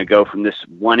 you're going to go from this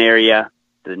one area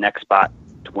to the next spot,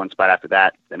 to one spot after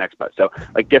that, the next spot. So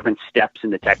like different steps in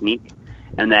the technique.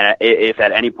 And then if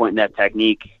at any point in that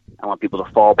technique, I want people to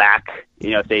fall back,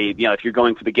 if you're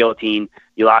going for the guillotine,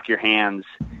 you lock your hands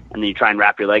and then you try and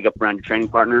wrap your leg up around your training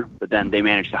partner, but then they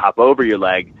manage to hop over your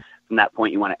leg. From that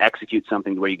point, you want to execute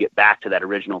something where you get back to that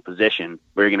original position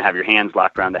where you're going to have your hands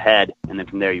locked around the head. And then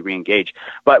from there you re-engage.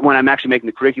 But when I'm actually making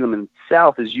the curriculum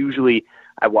itself is usually,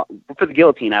 for the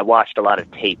guillotine, I watched a lot of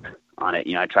tape on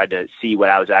it. I tried to see what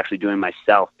I was actually doing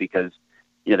myself because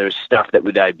there's stuff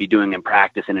that I'd be doing in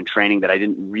practice and in training that I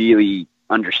didn't really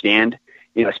understand,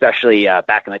 especially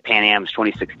back in the Pan Am's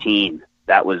 2016.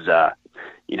 That was,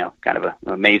 kind of an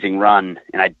amazing run.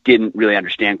 And I didn't really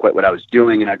understand quite what I was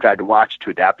doing. And I tried to watch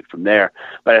to adapt it from there.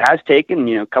 But it has taken,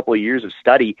 a couple of years of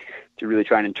study to really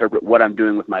try and interpret what I'm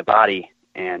doing with my body.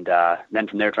 And then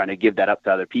from there, trying to give that up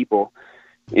to other people.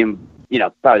 And,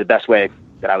 probably the best way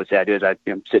that I would say I do is I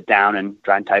sit down and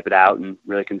try and type it out and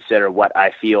really consider what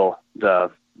I feel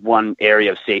the one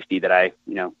area of safety that I,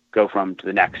 go from to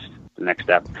the next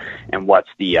step and what's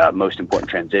the most important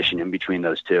transition in between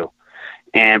those two.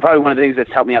 And probably one of the things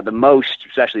that's helped me out the most,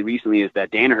 especially recently, is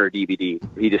that Danaher DVD.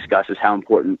 He discusses how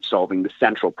important solving the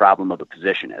central problem of a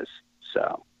position is.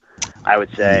 So I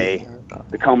would say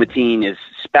the Comatine is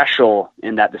special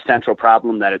in that the central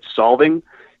problem that it's solving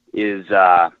is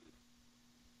that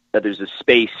there's a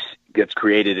space gets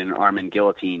created in an arm and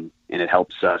guillotine, and it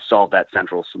helps solve that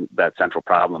central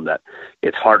problem that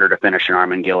it's harder to finish an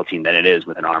arm and guillotine than it is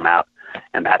with an arm out,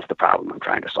 and that's the problem I'm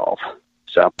trying to solve.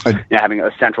 So having a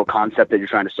central concept that you're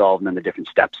trying to solve and then the different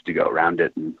steps to go around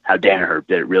it, and how Danaher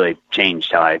did it really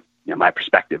changed how my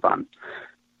perspective on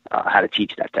how to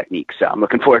teach that technique. So I'm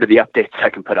looking forward to the updates I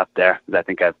can put up there because I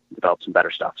think I've developed some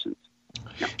better stuff since.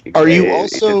 Are you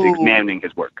also examining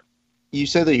his work? You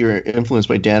said that you're influenced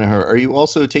by Danaher. Are you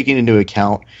also taking into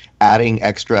account adding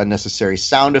extra unnecessary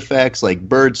sound effects like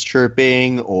birds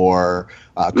chirping or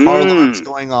car alarms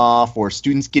going off or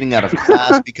students getting out of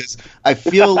class? Because I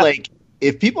feel like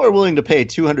if people are willing to pay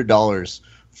 $200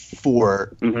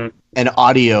 for an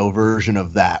audio version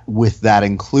of that with that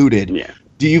included,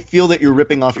 do you feel that you're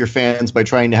ripping off your fans by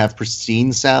trying to have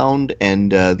pristine sound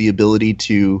and the ability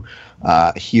to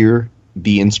hear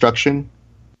the instruction?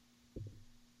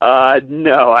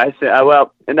 No, I say,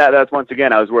 and that's once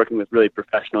again, I was working with really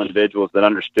professional individuals that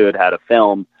understood how to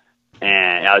film,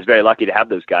 and I was very lucky to have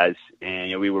those guys.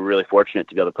 And we were really fortunate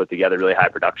to be able to put together really high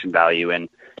production value and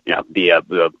be a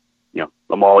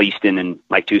Lamal Easton and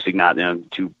Mike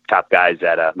Tusignot, two top guys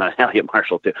at not Elliot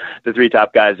Marshall too, the three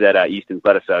top guys at Easton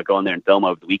let us go in there and film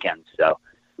over the weekend. So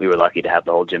we were lucky to have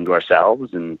the whole gym to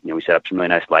ourselves, and we set up some really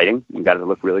nice lighting and got it to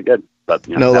look really good. But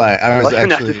no lie, I was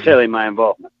wasn't actually necessarily my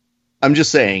involvement. I'm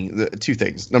just saying two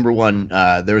things. Number one,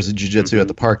 there was a jiu-jitsu at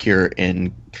the park here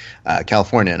in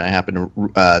California, and I happened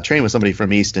to train with somebody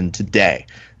from Easton today,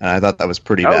 and I thought that was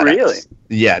pretty badass. Oh, really?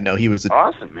 Yeah, no, he was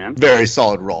awesome, man. Very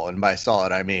solid role, and by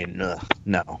solid, I mean,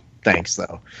 no, thanks,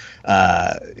 though.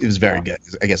 It was very good,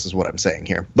 I guess is what I'm saying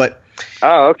here. But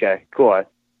oh, okay, cool.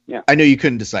 Yeah, I know you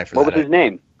couldn't decipher what that. What was his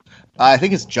name? I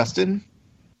think it's Justin.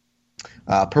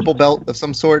 Purple belt of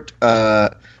some sort.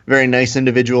 Very nice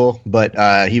individual,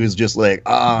 but he was just like,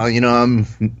 I'm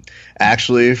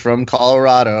actually from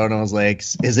Colorado. And I was like,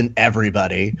 isn't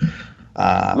everybody?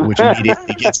 Which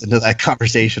immediately gets into that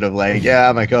conversation of like,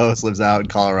 yeah, my co-host lives out in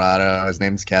Colorado. His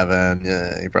name's Kevin.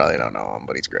 Yeah, you probably don't know him,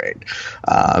 but he's great.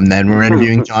 And then we're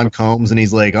interviewing John Combs, and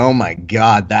he's like, oh my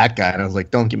God, that guy. And I was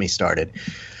like, don't get me started.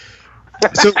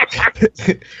 So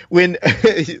when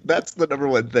that's the number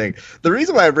one thing. The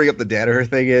reason why I bring up the Danaher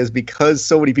thing is because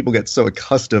so many people get so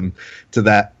accustomed to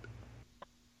that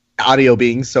audio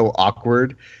being so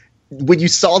awkward. When you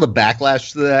saw the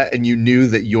backlash to that and you knew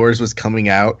that yours was coming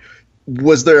out,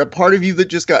 was there a part of you that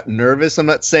just got nervous? I'm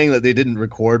not saying that they didn't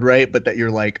record right, but that you're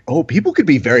like, oh, people could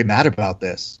be very mad about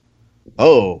this.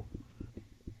 Oh,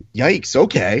 yikes.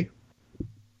 Okay.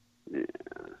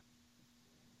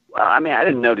 Well, I mean, I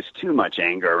didn't notice too much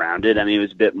anger around it. I mean, it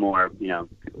was a bit more,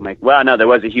 like, well, no, there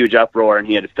was a huge uproar and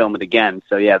he had to film it again.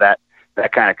 So, yeah, that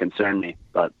kind of concerned me.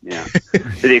 But,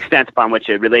 to the extent upon which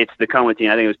it relates to the Cohen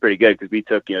team, I think it was pretty good because we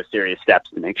took, serious steps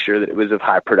to make sure that it was of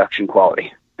high production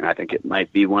quality. And I think it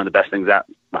might be one of the best things out,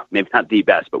 well, maybe not the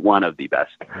best, but one of the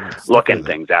best looking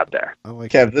things out there.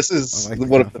 Kev, this is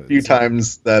one of the few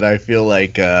times that I feel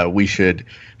like we should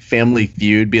Family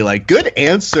Feud be like, good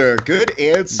answer. Right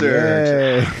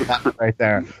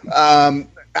there.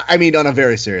 I mean, on a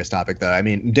very serious topic, though. I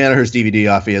mean, Danaher's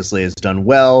DVD obviously has done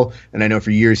well, and I know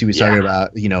for years he was talking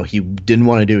about, he didn't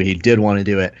want to do it. He did want to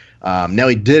do it. Now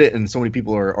he did it, and so many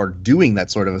people are doing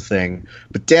that sort of a thing.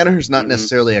 But Danaher's not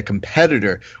necessarily a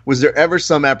competitor. Was there ever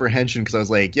some apprehension? Because I was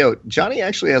like, Johnny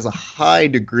actually has a high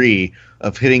degree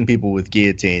of hitting people with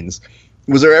guillotines.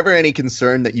 Was there ever any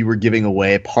concern that you were giving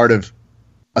away part of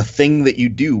a thing that you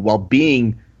do while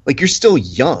being, like, you're still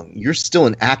young. You're still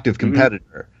an active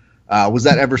competitor. Was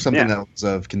that ever something that was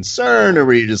of concern, or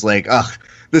were you just like,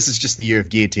 this is just the year of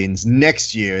guillotines.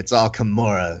 Next year, it's all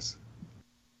Kimuras?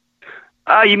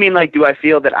 You mean, like, do I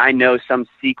feel that I know some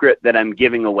secret that I'm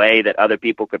giving away that other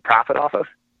people could profit off of?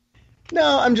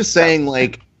 No, I'm just saying,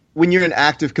 like, when you're an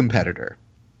active competitor,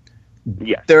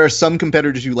 there are some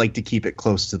competitors who like to keep it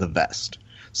close to the vest.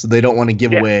 So they don't want to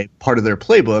give away part of their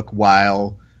playbook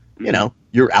while,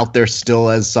 you're out there still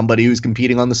as somebody who's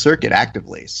competing on the circuit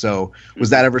actively. So was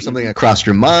that ever something that crossed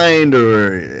your mind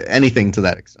or anything to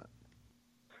that extent?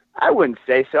 I wouldn't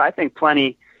say so. I think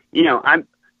plenty,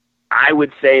 I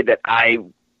would say that I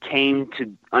came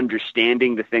to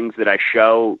understanding the things that I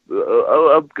show,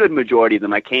 a good majority of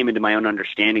them. I came into my own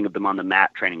understanding of them on the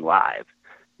mat training live.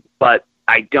 But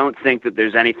I don't think that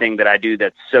there's anything that I do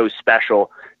that's so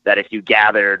special that if you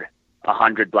gathered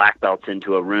 100 black belts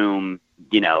into a room,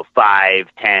 5,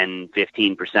 10,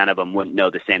 15% of them wouldn't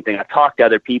know the same thing. I've talked to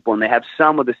other people and they have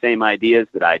some of the same ideas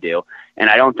that I do. And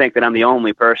I don't think that I'm the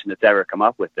only person that's ever come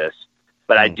up with this,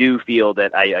 but I do feel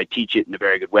that I teach it in a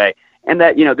very good way. And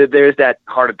that, that there's that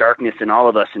heart of darkness in all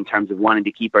of us in terms of wanting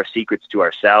to keep our secrets to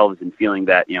ourselves and feeling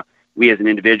that, we as an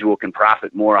individual can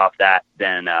profit more off that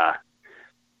than,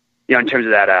 in terms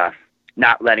of that,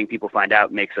 not letting people find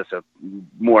out makes us a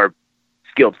more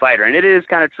skilled fighter. And it is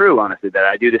kind of true, honestly, that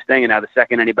I do this thing and now the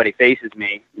second anybody faces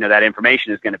me, that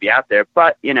information is going to be out there.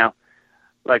 But,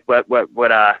 like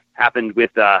what happened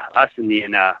with us in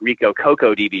the Rico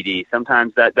Coco DVD,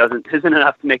 sometimes that isn't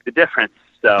enough to make the difference.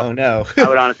 So no. I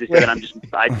would honestly say that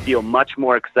I feel much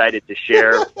more excited to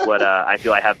share what I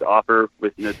feel I have to offer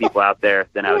with people out there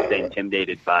than I would say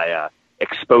intimidated by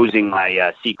exposing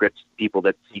my secrets to people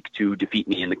that seek to defeat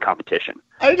me in the competition.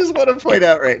 I just want to point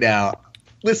out right now,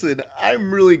 listen,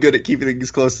 I'm really good at keeping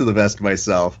things close to the vest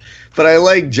myself, but I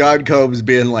like John Combs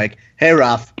being like, hey,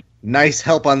 Ralph, nice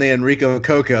help on the Enrico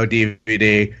Coco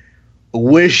DVD.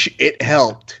 Wish it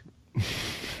helped.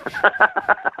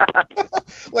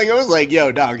 Like, I was like,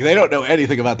 yo, dog, they don't know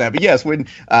anything about that. But yes, when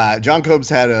John Combs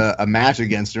had a match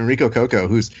against Enrico Coco,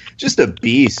 who's just a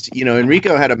beast.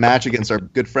 Enrico had a match against our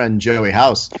good friend Joey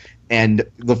House. And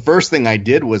the first thing I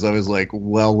did was I was like,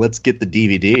 well, let's get the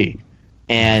DVD.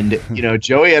 And,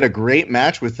 Joey had a great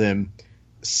match with him.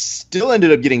 still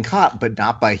ended up getting caught, but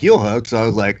not by heel hook. So I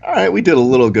was like, all right, we did a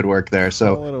little good work there.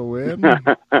 So Call it a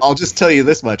win. I'll just tell you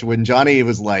this much. When Johnny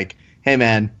was like, hey,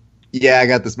 man, yeah, I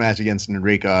got this match against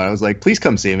Enrico, I was like, please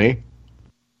come see me.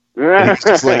 And he was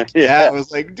just like, yeah. I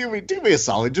was like, do me a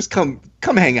solid. Just come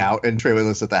hang out and train with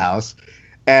us at the house.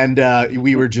 And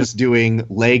we were just doing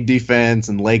leg defense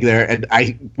and leg there. And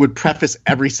I would preface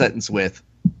every sentence with,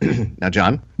 now,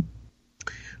 John,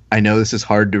 I know this is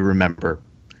hard to remember,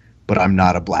 but I'm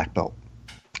not a black belt.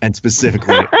 And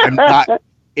specifically, I'm not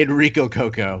Enrico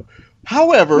Coco.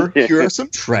 However, here are some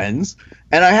trends.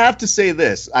 And I have to say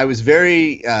this. I was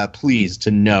very pleased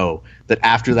to know that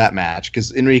after that match,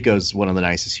 because Enrico's one of the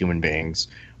nicest human beings,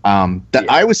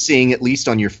 I was seeing, at least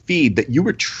on your feed, that you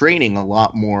were training a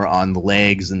lot more on the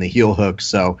legs and the heel hooks.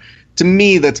 So to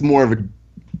me, that's more of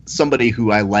somebody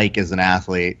who I like as an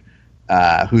athlete,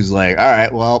 who's like, all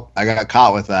right, well, I got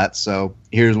caught with that, so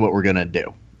here's what we're going to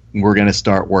do. We're going to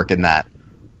start working that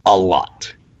a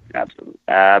lot.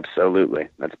 Absolutely.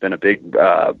 That's been a big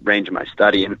range of my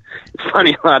study. And it's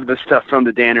funny, a lot of the stuff from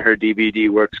the Danaher DVD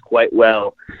works quite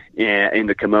well in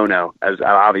the kimono, as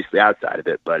obviously outside of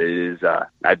it. But it is,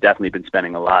 I've definitely been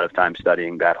spending a lot of time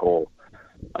studying that whole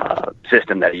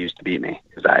system that he used to beat me,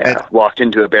 because I walked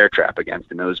into a bear trap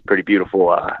against him. It was pretty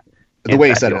beautiful. The way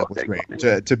he set it up was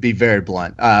great, to be very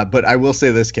blunt. But I will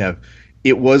say this, Kev,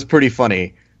 it was pretty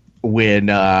funny when,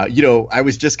 I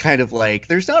was just kind of like,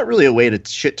 there's not really a way to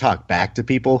shit talk back to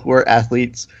people who are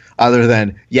athletes other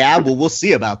than, yeah, well, we'll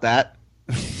see about that.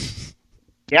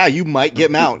 Yeah, you might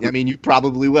get mount. I mean, you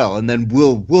probably will. And then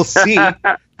we'll see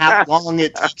how long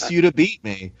it takes you to beat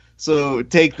me. So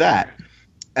take that.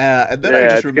 And then I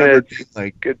just remembered,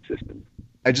 good system.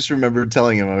 I just remembered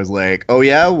telling him, I was like, oh,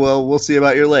 yeah, well, we'll see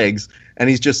about your legs. And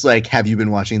he's just like, have you been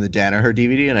watching the Danaher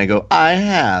DVD? And I go, I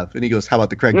have. And he goes, how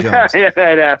about the Craig Jones? Yeah,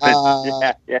 that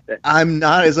happened. I'm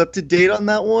not as up to date on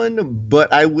that one,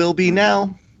 but I will be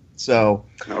now. So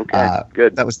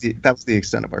good. That was the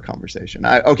extent of our conversation.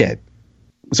 Okay.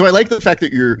 So I like the fact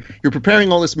that you're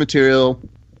preparing all this material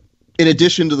in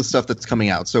addition to the stuff that's coming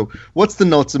out. So what's the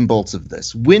nuts and bolts of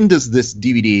this? When does this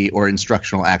DVD or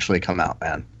instructional actually come out,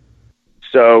 man?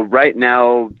 So right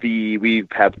now we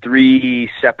have 3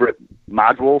 separate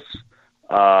modules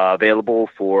available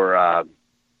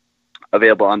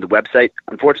available on the website.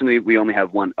 Unfortunately, we only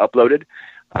have one uploaded.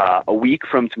 A week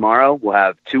from tomorrow, we'll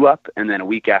have 2 up, and then a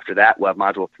week after that, we'll have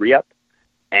module 3 up.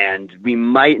 And we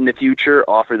might in the future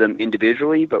offer them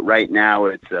individually, but right now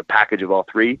it's a package of all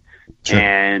 3. Sure.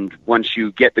 And once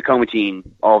you get the Comatine,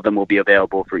 all of them will be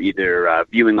available for either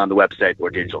viewing on the website or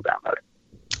digital download.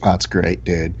 That's great,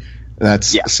 dude.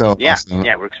 That's so awesome.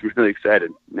 Yeah, we're really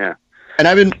excited. Yeah. And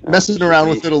I've been messing around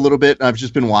with it a little bit. I've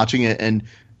just been watching it. And,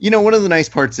 one of the nice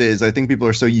parts is I think people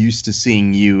are so used to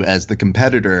seeing you as the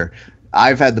competitor.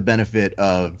 I've had the benefit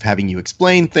of having you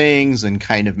explain things and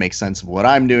kind of make sense of what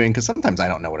I'm doing, because sometimes I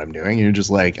don't know what I'm doing. You're just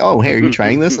like, oh, hey, are you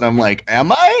trying this? And I'm like,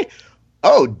 am I?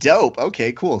 Oh, dope.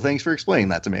 Okay, cool. Thanks for explaining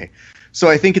that to me. So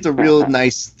I think it's a real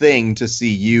nice thing to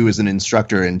see you as an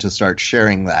instructor and to start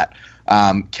sharing that.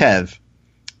 Kev,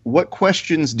 what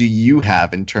questions do you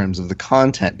have in terms of the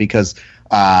content? Because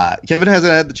Kevin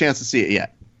hasn't had the chance to see it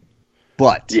yet.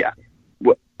 But yeah,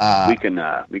 we can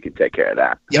take care of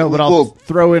that. Yeah, but I'll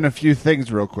throw in a few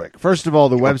things real quick. First of all,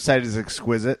 the website is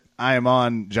exquisite. I am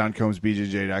on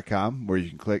johncombsbjj.com, where you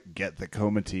can click Get the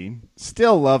Comatine.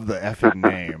 Still love the effing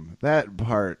name. That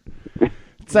part.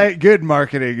 It's like good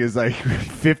marketing is like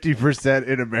 50%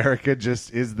 in America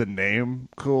just is the name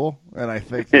cool, and I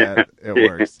think that it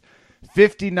works.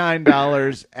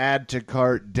 $59, add to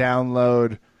cart,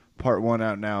 download. Part 1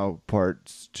 out now,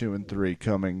 parts 2 and 3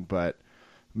 coming, but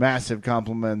massive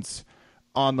compliments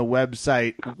on the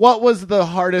website. What was the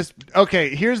hardest?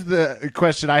 Okay, here's the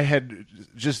question I had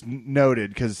just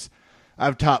noted, because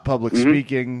I've taught public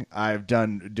speaking. I've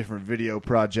done different video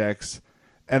projects,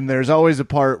 and there's always a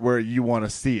part where you want to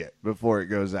see it before it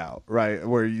goes out, right?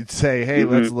 Where you'd say, hey,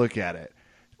 let's look at it.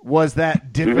 Was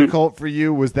that difficult for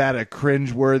you? Was that a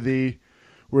cringeworthy?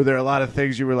 Were there a lot of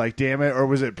things you were like, damn it? Or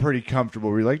was it pretty comfortable?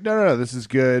 Were you like, no, this is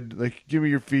good. Like, give me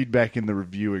your feedback in the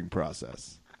reviewing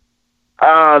process.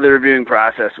 The reviewing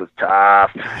process was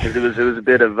tough. It was a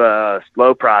bit of a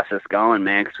slow process going,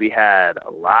 man, because we had a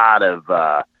lot of,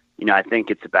 I think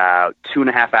it's about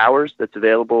 2.5 hours that's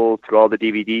available through all the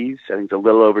DVDs. I think it's a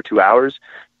little over 2 hours.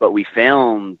 But we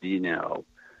filmed,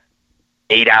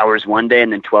 8 hours one day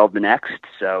and then 12 the next.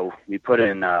 So we put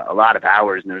in a lot of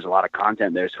hours, and there was a lot of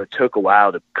content there. So it took a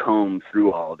while to comb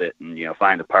through all of it and,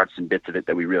 find the parts and bits of it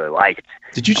that we really liked.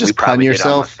 Did you just pun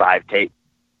yourself? 5 tapes.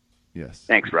 Yes.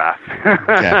 Thanks, Raph.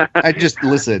 Yeah. I just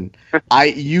listen.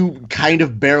 You kind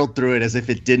of barreled through it as if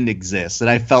it didn't exist, and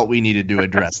I felt we needed to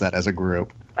address that as a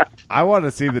group. I want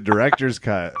to see the director's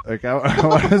cut. Like I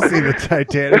want to see the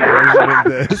Titanic version of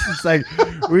this. It's like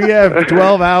we have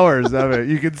 12 hours of it.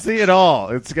 You can see it all.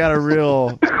 It's got a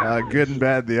real good and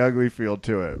bad, the ugly feel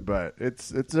to it, but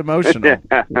it's emotional.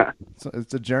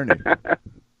 It's a journey.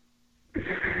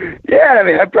 Yeah, I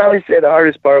mean, I'd probably say the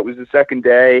hardest part was the second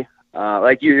day.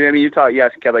 Like you, I mean, you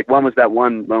asked Kev, like, when was that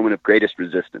one moment of greatest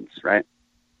resistance, right?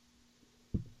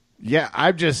 Yeah,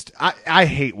 I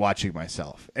hate watching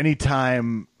myself.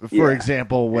 Anytime, for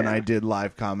example, when I did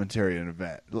live commentary at an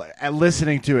event,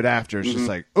 listening to it after, it's just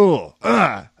like,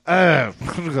 why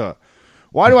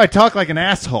do I talk like an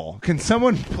asshole? Can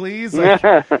someone please?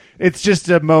 Like, it's just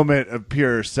a moment of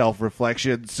pure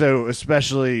self-reflection. So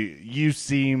especially you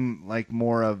seem like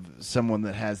more of someone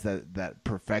that has that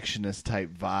perfectionist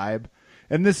type vibe.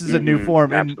 And this is a new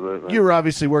form. Absolutely. And you're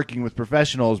obviously working with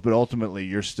professionals, but ultimately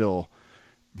you're still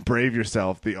Brave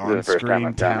Yourself, the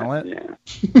on-screen talent. Yeah.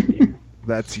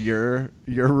 That's your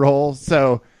role.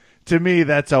 So to me,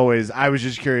 that's always, I was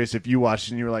just curious if you watched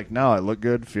and you were like, no, I look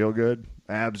good, feel good,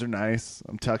 abs are nice,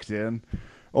 I'm tucked in.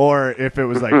 Or if it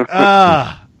was like,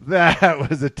 that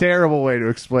was a terrible way to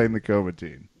explain the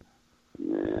Comatine.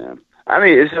 Yeah. I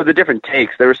mean, so the different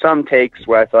takes, there were some takes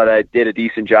where I thought I did a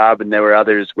decent job, and there were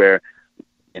others where,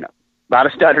 a lot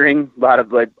of stuttering, a lot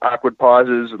of like awkward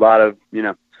pauses, a lot of,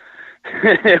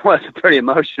 it was a pretty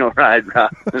emotional ride,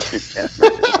 Rob.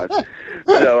 So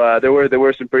there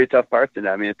were some pretty tough parts in it.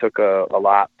 I mean, it took a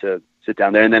lot to sit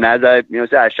down there. And then as I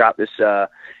said, I shot this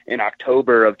in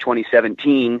October of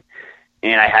 2017,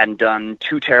 and I hadn't done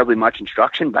too terribly much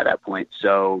instruction by that point.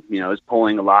 So I was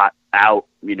pulling a lot out,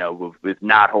 with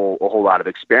not a whole lot of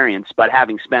experience, but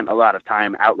having spent a lot of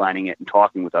time outlining it and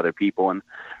talking with other people and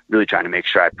really trying to make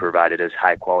sure I provided as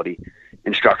high quality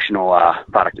instructional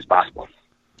product as possible.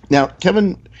 Now,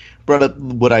 Kevin brought up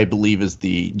what I believe is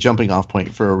the jumping off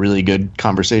point for a really good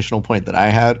conversational point that I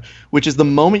had, which is the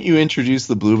moment you introduce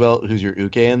the blue belt, who's your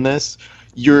uke in this,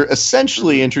 you're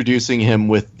essentially introducing him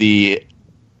with the,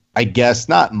 I guess,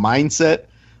 not mindset,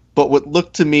 but what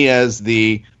looked to me as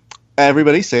the,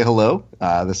 everybody say hello,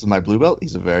 this is my blue belt.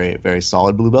 He's a very, very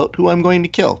solid blue belt who I'm going to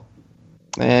kill.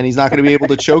 And he's not going to be able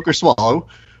to choke or swallow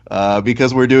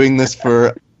because we're doing this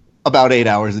for about 8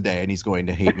 hours a day, and he's going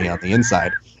to hate me on the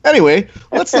inside. Anyway,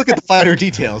 let's look at the finer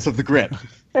details of the grip.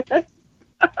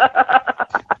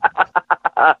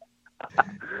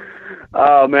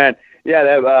 Oh man,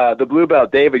 yeah, the blue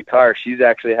belt David Carr. She's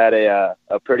actually had a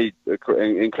pretty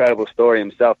incredible story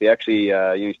himself. He actually,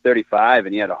 he's 35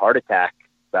 and he had a heart attack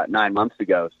about 9 months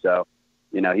ago. So,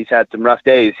 he's had some rough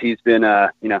days. He's been,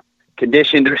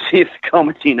 conditioned to receive the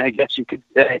Comatine, I guess you could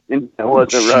say. And it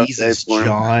was a rough day for him.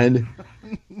 John.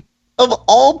 Of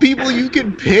all people you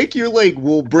can pick, you're like,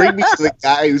 well, bring me to the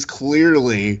guy who's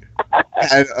clearly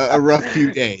had a rough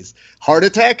few days. Heart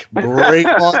attack? Bring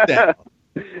on down.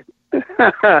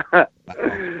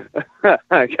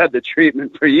 I got the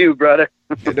treatment for you, brother.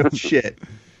 No shit.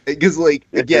 Because,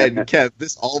 again, Kev,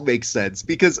 this all makes sense.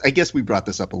 Because I guess we brought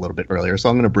this up a little bit earlier, so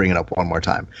I'm going to bring it up one more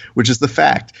time, which is the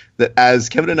fact that as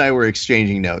Kevin and I were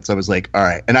exchanging notes, I was like, all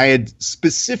right. And I had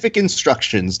specific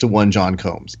instructions to one John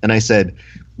Combs. And I said,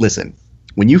 listen,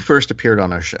 when you first appeared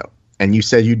on our show and you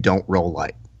said you don't roll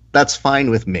light, that's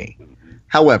fine with me.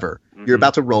 However, you're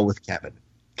about to roll with Kevin,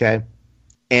 okay?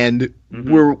 And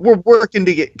we're working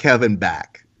to get Kevin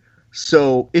back.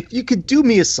 So if you could do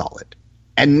me a solid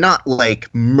and not like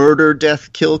murder,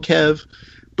 death, kill Kev,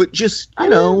 but just,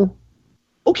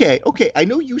 okay. I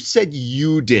know you said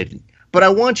you didn't, but I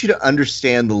want you to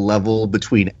understand the level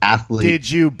between athletes. Did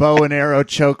you bow and arrow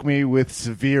choke me with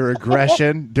severe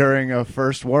aggression during a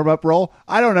first warm-up roll?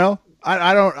 I don't know.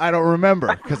 I don't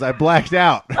remember because I blacked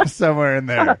out somewhere in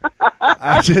there.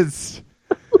 I just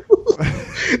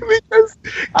because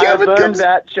I learned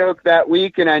that joke that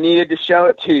week, and I needed to show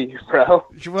it to you, bro.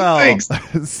 Well, thanks.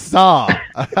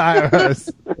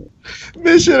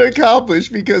 Mission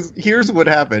accomplished. Because here's what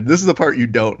happened. This is the part you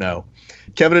don't know.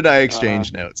 Kevin and I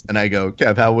exchanged notes, and I go,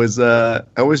 Kev,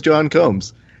 how was John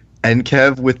Combs? And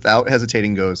Kev, without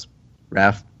hesitating, goes,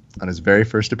 Raph, on his very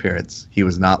first appearance, he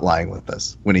was not lying with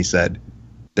us when he said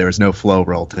there was no flow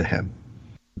roll to him.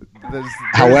 There's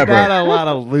However, not a lot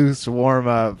of loose warm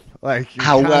up. Like, you're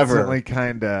constantly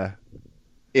kind of.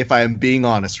 If I'm being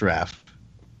honest, Raph,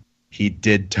 he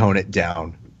did tone it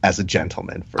down as a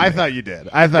gentleman. For I me. thought you did.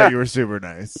 I thought you were super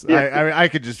nice. Yeah. I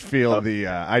could just feel the.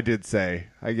 I did say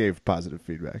I gave positive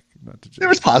feedback. Not to there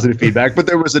was positive feedback, but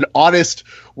there was an honest.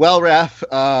 Well,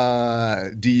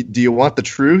 Raph, do you want the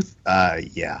truth?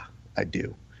 Yeah, I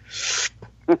do.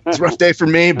 it's a rough day for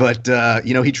me, but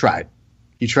he tried.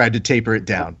 He tried to taper it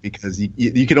down because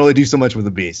you can only do so much with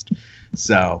a beast.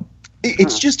 So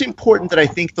it's just important that I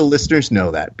think the listeners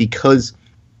know that, because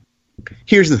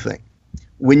here's the thing.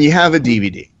 When you have a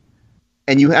DVD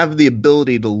and you have the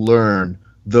ability to learn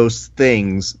those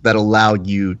things that allow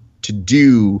you to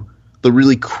do the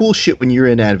really cool shit when you're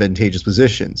in advantageous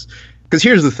positions. Because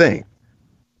here's the thing.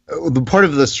 The part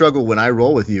of the struggle when I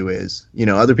roll with you is,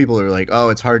 other people are like, oh,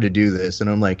 it's hard to do this. And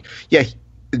I'm like, yeah,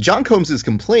 John Combs is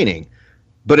complaining.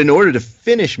 But in order to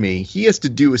finish me, he has to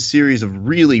do a series of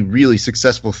really, really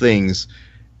successful things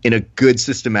in a good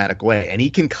systematic way. And he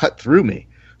can cut through me.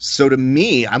 So to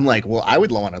me, I'm like, well, I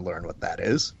would want to learn what that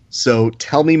is. So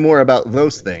tell me more about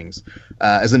those things.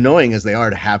 As annoying as they are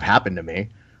to have happen to me,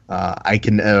 I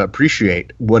can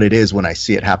appreciate what it is when I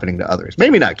see it happening to others.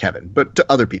 Maybe not Kevin, but to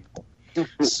other people.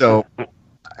 So,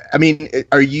 I mean,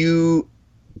 have you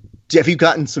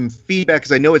gotten some feedback?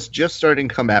 Because I know it's just starting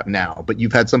to come out now, but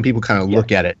you've had some people kind of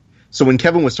look at it. So when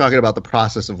Kevin was talking about the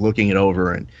process of looking it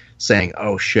over and saying,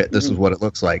 oh, shit, this is what it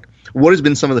looks like, what has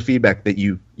been some of the feedback that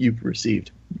you've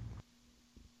received?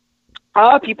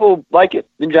 People like it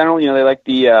in general. They like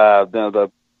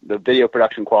the video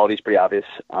production quality is pretty obvious.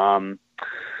 In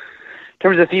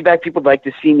terms of feedback, people would like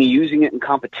to see me using it in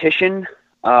competition.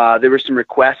 There were some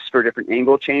requests for different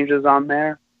angle changes on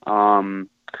there.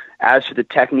 As for the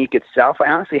technique itself,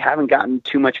 I honestly haven't gotten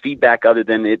too much feedback other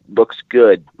than it looks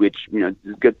good, which,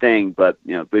 is a good thing. But,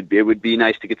 it would be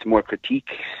nice to get some more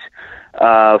critiques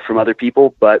from other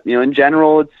people. But, in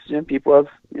general, it's people have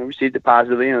received it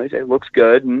positively. They say it looks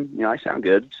good, and I sound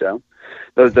good. So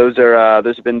those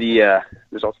have been the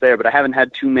results there. But I haven't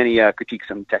had too many critiques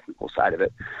on the technical side of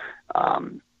it.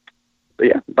 But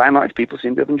yeah, by and large, people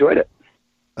seem to have enjoyed it.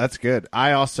 That's good.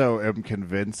 I also am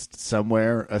convinced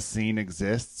somewhere a scene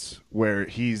exists where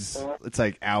it's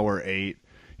like hour 8.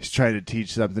 He's trying to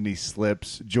teach something. He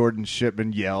slips. Jordan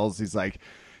Shipman yells. He's like,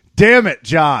 damn it,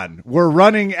 John, we're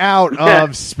running out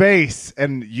of space.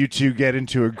 And you two get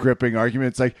into a gripping argument.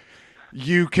 It's like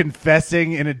you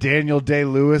confessing in a Daniel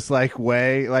Day-Lewis like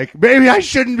way, like, maybe I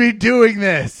shouldn't be doing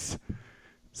this.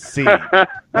 See,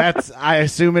 I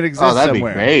assume it exists that'd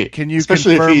somewhere. Be great. Can you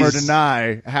especially confirm or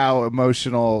deny how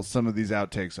emotional some of these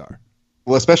outtakes are?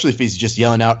 Well, especially if he's just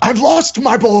yelling out, "I've lost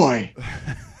my boy."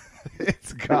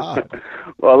 It's gone.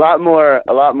 Well, a lot more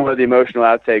of the emotional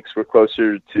outtakes were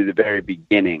closer to the very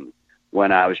beginning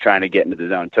when I was trying to get into the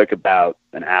zone. It took about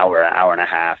an hour and a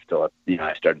half till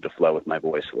I started to flow with my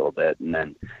voice a little bit, and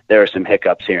then there were some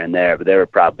hiccups here and there, but there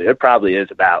probably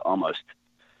is about almost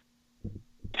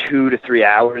 2 to 3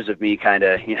 hours of me kind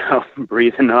of,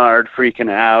 breathing hard, freaking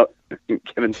out,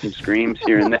 giving some screams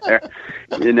here and there,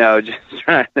 just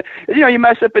trying to, you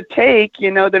mess up a take,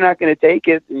 they're not going to take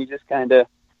it. And you just kind of,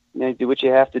 do what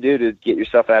you have to do to get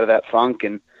yourself out of that funk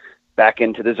and back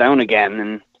into the zone again.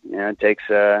 And, it takes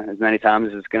as many times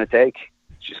as it's going to take.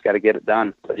 You just got to get it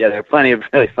done. But yeah, there are plenty of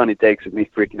really funny takes of me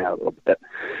freaking out a little bit.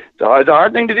 It's a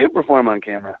hard thing to do, perform on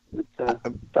camera.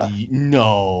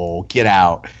 No, get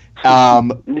out.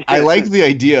 I like the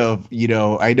idea of,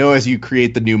 I know as you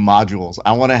create the new modules,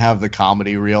 I want to have the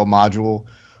comedy reel module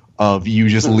of you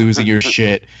just losing your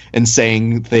shit and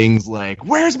saying things like,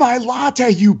 where's my latte,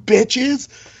 you bitches?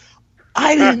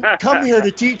 I didn't come here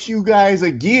to teach you guys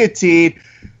a guillotine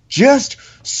just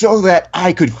so that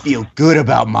I could feel good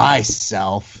about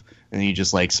myself. And you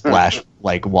just splash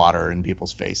water in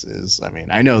people's faces. I mean,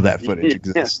 I know that footage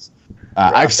exists.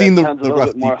 I've seen the little rough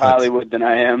bit more Hollywood than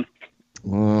I am.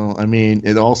 Well, I mean,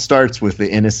 it all starts with the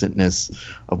innocentness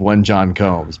of one John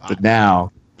Combs, but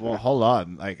now... Well, hold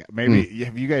on. Maybe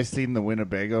have you guys seen the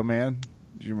Winnebago Man?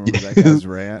 Do you remember that guy's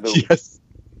rant? Yes.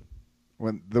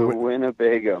 When the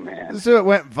Winnebago Man. So it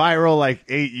went viral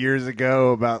 8 years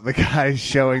ago about the guy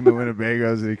showing the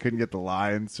Winnebagos and he couldn't get the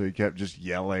lines, so he kept just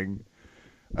yelling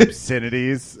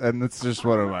obscenities, and that's just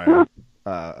one of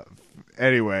my...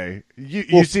 Anyway,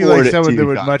 you see someone that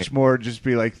would much more just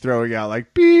be throwing out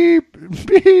beep,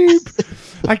 beep.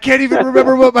 I can't even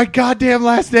remember what my goddamn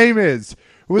last name is.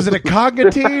 Was it a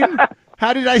Cognatine?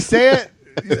 How did I say it?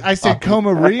 I said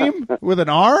Coma Ream with an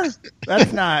R?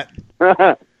 That's not...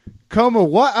 Coma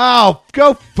what? Oh,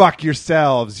 go fuck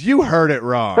yourselves. You heard it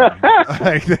wrong.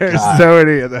 There's so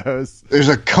many of those. There's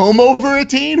a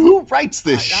Comoveratine? Who writes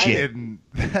this shit?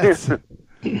 This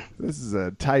is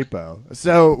a typo.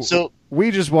 So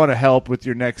we just want to help with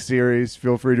your next series.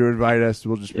 Feel free to invite us.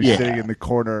 We'll just be sitting in the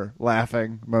corner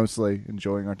laughing, mostly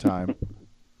enjoying our time,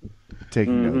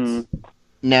 taking notes.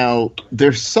 Now,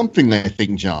 there's something I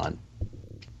think, John,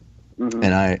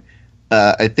 and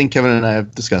I think Kevin and I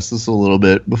have discussed this a little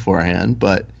bit beforehand,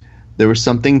 but there was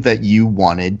something that you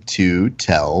wanted to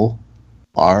tell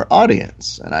our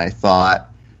audience. And I thought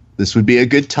this would be a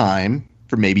good time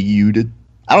for maybe you to,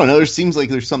 I don't know, there seems like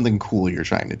there's something cool you're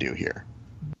trying to do here.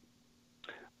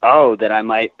 Oh, that I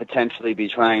might potentially be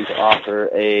trying to offer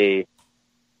a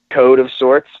code of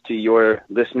sorts to your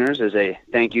listeners as a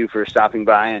thank you for stopping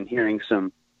by and hearing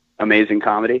some amazing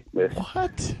comedy with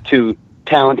two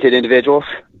talented individuals.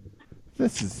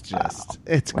 This is just,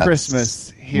 it's Christmas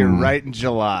here right in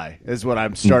July is what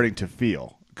I'm starting to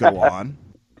feel. Go on.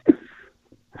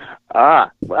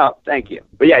 Well, thank you.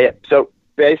 But yeah. So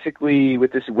basically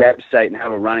with this website and how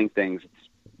we're running things, it's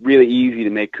really easy to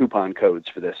make coupon codes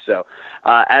for this. So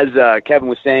as Kevin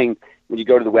was saying, when you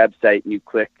go to the website and you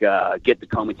click Get the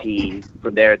Comatine,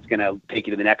 from there it's going to take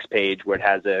you to the next page where it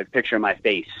has a picture of my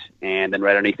face, and then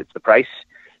right underneath it's the price.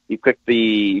 You click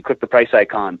the price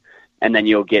icon, and then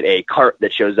you'll get a cart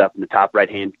that shows up in the top right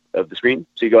hand of the screen.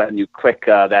 So you go ahead and you click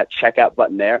that checkout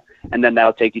button there, and then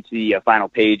that'll take you to the final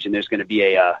page, and there's going to be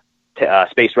a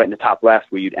space right in the top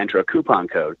left where you'd enter a coupon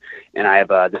code. And I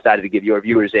have decided to give your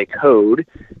viewers a code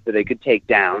that they could take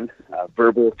down,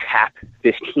 Verbal Tap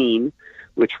 15,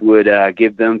 which would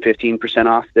give them 15%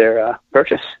 off their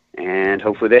purchase. And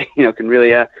hopefully they can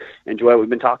really enjoy what we've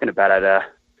been talking about. I'd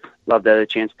love to have a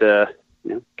chance to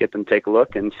get them to take a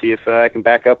look and see if I can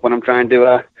back up when I'm trying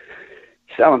to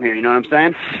sell them here. You know what I'm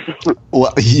saying?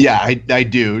 Well, yeah, I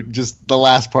do. Just the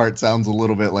last part sounds a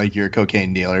little bit like you're a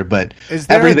cocaine dealer, but is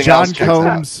there a John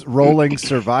Combs rolling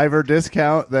survivor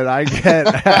discount that I get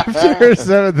after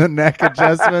some of the neck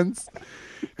adjustments?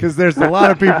 Because there's a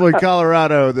lot of people in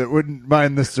Colorado that wouldn't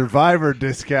mind the survivor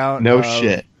discount. No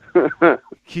shit.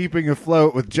 Keeping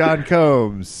afloat with John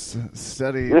Combs.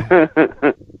 Studied.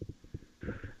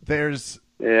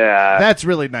 That's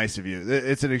really nice of you.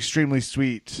 It's an extremely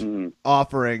sweet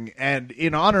offering. And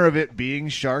in honor of it being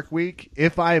Shark Week,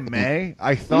 if I may,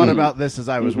 I thought about this as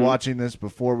I was watching this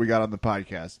before we got on the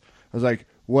podcast. I was like,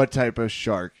 what type of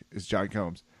shark is John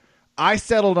Combs? I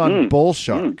settled on bull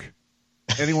shark.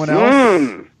 Anyone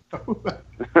else?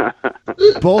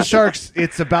 Bull sharks,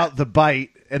 it's about the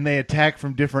bite, and they attack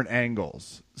from different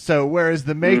angles. So whereas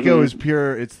the Mako is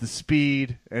pure, it's the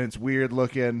speed, and it's weird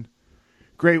looking.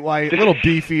 Great white, a little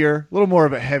beefier, a little more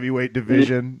of a heavyweight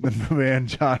division than the man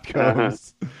John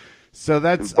Combs. So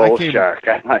that's bull shark.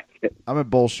 I like it. I'm a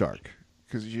bull shark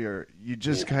because you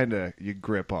just kind of you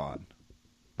grip on.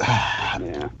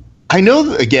 Yeah. I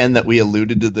know again that we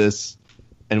alluded to this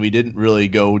and we didn't really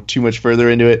go too much further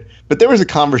into it, but there was a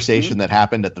conversation that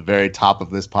happened at the very top of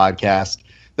this podcast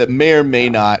that may or may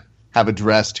not have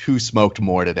addressed who smoked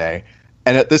more today.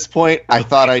 And at this point, I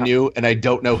thought I knew, and I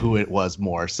don't know who it was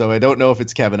more. So I don't know if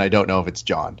it's Kevin. I don't know if it's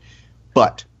John.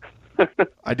 But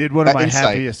I did one of my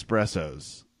happy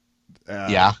espressos.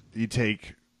 Yeah. You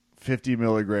take 50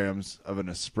 milligrams of an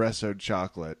espresso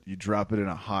chocolate. You drop it in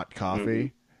a hot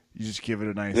coffee. You just give it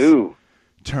a nice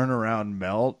turnaround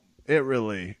melt.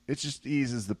 It just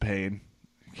eases the pain.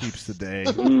 Keeps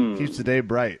the day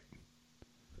bright.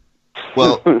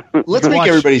 Well, let's make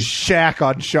everybody Shaq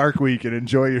on Shark Week and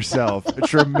enjoy yourself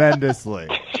tremendously.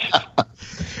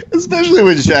 Especially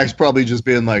when Shaq's probably just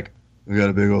being like, "We got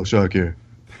a big old shark here."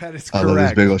 That is correct. I love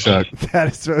this big old shark. That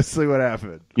is mostly what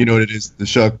happened. You know what it is? The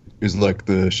shark is like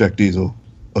the Shaq Diesel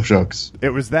of sharks. It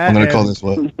was that. I'm going to call this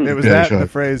what? It was that and the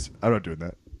phrase, "I'm not doing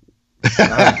that."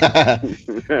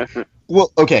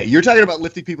 Well, okay, you're talking about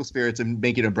lifting people's spirits and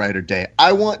making a brighter day.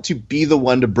 I want to be the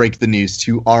one to break the news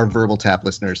to our Verbal Tap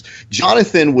listeners.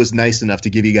 Jonathan was nice enough to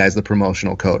give you guys the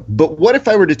promotional code. But what if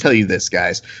I were to tell you this,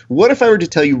 guys? What if I were to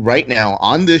tell you right now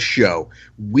on this show,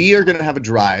 we are going to have a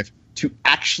drive to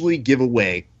actually give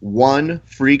away one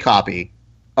free copy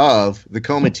of the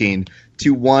Comatine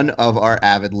to one of our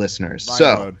avid listeners.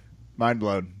 Mind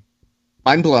blown.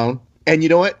 Mind blown. And you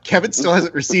know what? Kevin still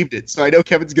hasn't received it, so I know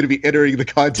Kevin's going to be entering the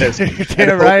contest.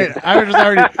 Damn right.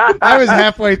 I was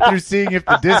halfway through seeing if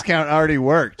the discount already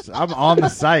worked. I'm on the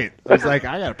site. I was like,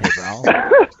 I got to pay for all.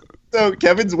 So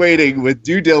Kevin's waiting with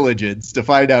due diligence to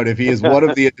find out if he is one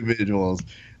of the individuals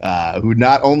who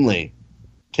not only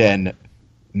can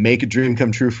make a dream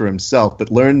come true for himself, but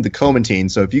learn the Comatine.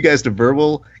 So if you guys to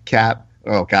Verbal Cap.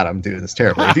 Oh, God, I'm doing this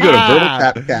terribly. If you go to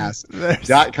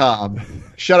verbaltapcast.com,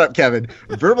 shut up, Kevin.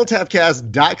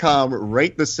 Verbaltapcast.com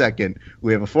right this second.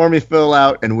 We have a form you fill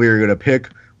out, and we're going to pick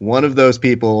one of those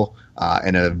people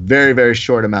in a very, very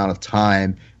short amount of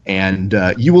time. And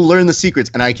you will learn the secrets.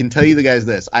 And I can tell you the guys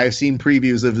this. I have seen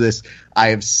previews of this. I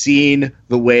have seen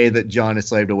the way that John is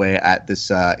slaved away at this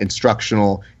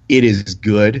instructional. It is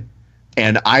good.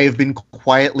 And I have been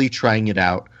quietly trying it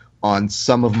out on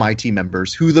some of my team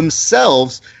members who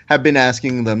themselves have been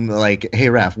asking them, like, hey,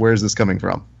 Raph, where is this coming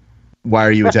from? why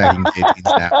are you attacking gay teens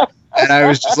now? And I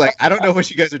was just like, I don't know what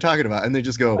you guys are talking about. And they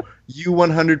just go, you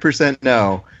 100%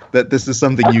 know that this is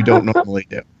something you don't normally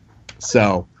do.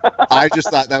 So I just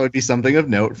thought that would be something of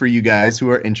note for you guys who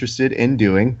are interested in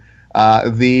doing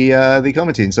the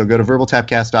Comatine. So go to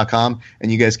verbaltapcast.com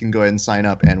and you guys can go ahead and sign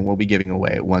up, and we'll be giving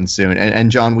away one soon.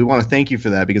 And John, we want to thank you for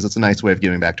that because it's a nice way of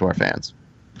giving back to our fans.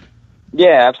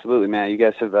 Yeah, absolutely, man. You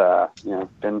guys have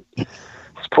been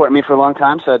supporting me for a long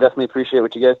time, so I definitely appreciate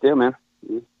what you guys do, man.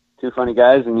 You're two funny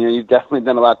guys, and you've definitely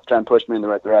done a lot to try and push me in the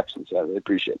right direction, so I really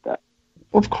appreciate that.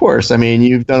 Of course. I mean,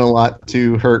 you've done a lot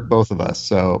to hurt both of us,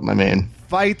 so my man.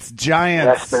 Fights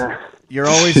giants. You're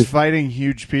always fighting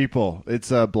huge people.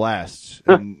 It's a blast,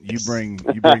 and you bring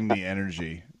the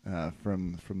energy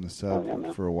from the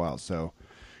sub for a while. So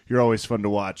you're always fun to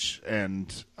watch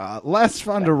and less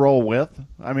fun to roll with.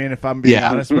 I mean, if I'm being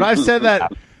honest, but I've said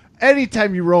that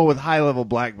anytime you roll with high level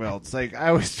black belts, like I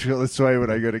always feel this way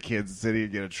when I go to Kansas City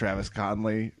and get a Travis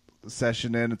Conley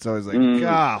session in. It's always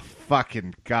like,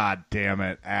 fucking god damn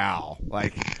it, ow!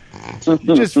 Like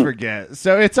you just forget.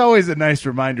 So it's always a nice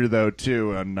reminder, though,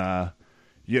 too, on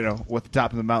what the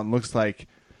top of the mountain looks like.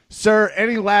 Sir,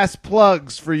 any last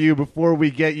plugs for you before we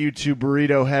get you to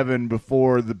burrito heaven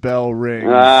before the bell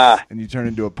rings and you turn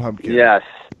into a pumpkin? Yes.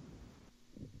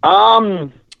 I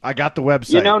got the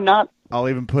website. I'll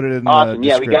even put it in the description.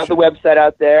 Yeah, we got the website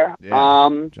out there. Yeah.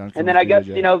 And then I guess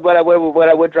what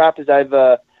I would drop is I've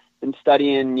been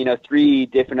studying 3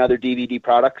 different other DVD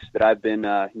products that I've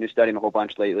been studying a whole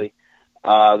bunch lately.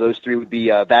 Those 3 would be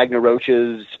Wagner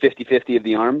Roach's 50/50 of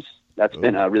the Arms. That's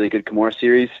been a really good Kimura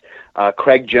series.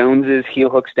 Craig Jones's Heel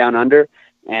Hooks Down Under,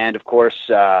 and of course,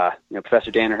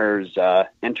 Professor Danaher's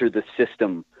Enter the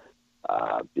System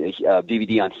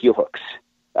DVD on heel hooks.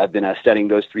 I've been studying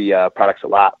those 3 products a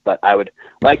lot, but I would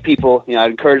like people, I'd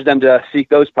encourage them to seek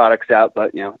those products out,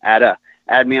 but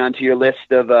add me onto your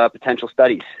list of potential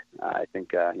studies. I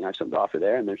think I have something to offer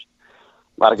there, and there's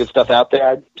a lot of good stuff out there.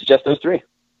 I'd suggest those 3.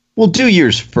 We'll do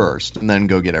yours first, and then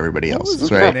go get everybody else's,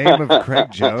 right? The name of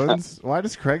Craig Jones? Why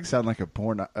does Craig sound like a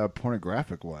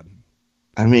pornographic one?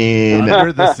 I mean...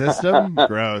 Under the System?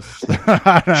 Gross.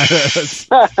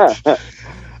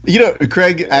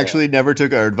 Craig actually never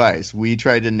took our advice. We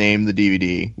tried to name the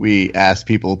DVD. We asked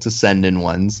people to send in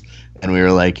ones, and we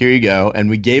were like, here you go. And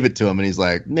we gave it to him, and he's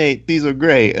like, Nate, these are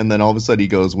great. And then all of a sudden he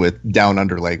goes with Down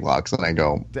Under Leg Locks, and I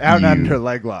go, Down Under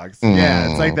Leg Locks. Yeah,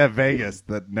 it's like that Vegas.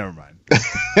 Never mind.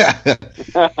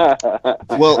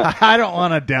 Well, I don't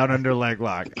want a Down Under Leg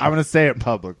Lock. I'm going to say it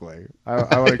publicly.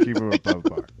 I want to keep it above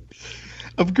bar.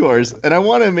 Of course. And I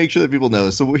want to make sure that people know.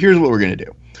 So here's what we're going to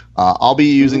do. I'll be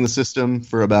using the system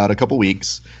for about a couple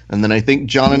weeks. And then I think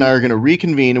John and I are going to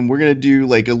reconvene, and we're going to do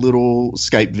like a little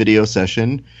Skype video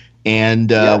session. And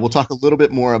we'll talk a little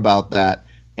bit more about that.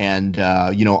 And,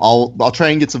 I'll try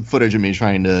and get some footage of me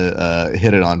trying to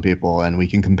hit it on people, and we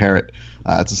can compare it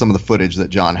to some of the footage that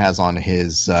John has on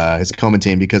his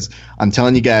Comatine, because I'm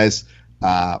telling you guys,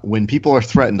 when people are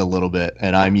threatened a little bit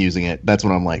and I'm using it, that's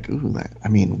when I'm like, ooh,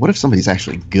 what if somebody's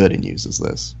actually good and uses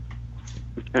this?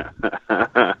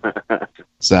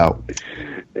 So,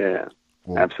 yeah,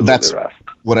 well, absolutely. That's rough.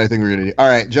 What I think we're going to do. All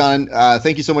right, John,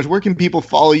 thank you so much. Where can people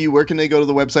follow you? Where can they go to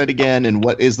the website again? And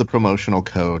what is the promotional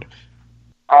code?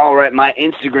 All right, my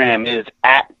Instagram is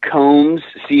 @Combs,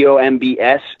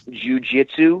 COMBS,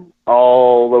 Jiu-Jitsu,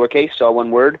 all lowercase, all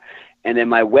one word. And then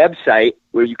my website,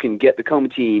 where you can get the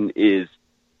Comatine, is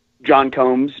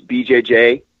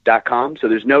johncombsbjj.com. So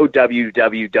there's no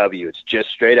www. It's just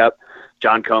straight up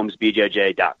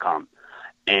johncombsbjj.com.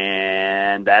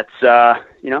 And that's,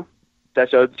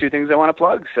 that's the 2 things I want to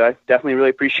plug. So I definitely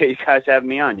really appreciate you guys having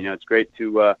me on. It's great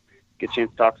to get a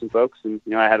chance to talk to some folks. And,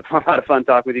 I had a lot of fun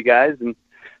talking with you guys, and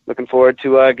looking forward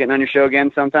to getting on your show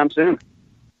again sometime soon.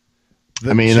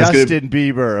 Justin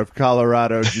Bieber of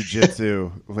Colorado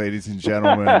Jiu-Jitsu, ladies and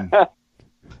gentlemen.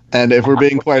 And if we're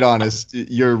being quite honest,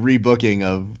 your rebooking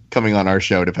of coming on our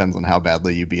show depends on how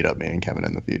badly you beat up me and Kevin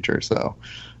in the future. So,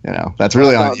 that's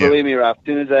really on you. Believe me, Ralph, as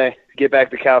soon as I get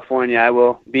back to California, I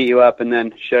will beat you up and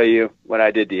then show you what I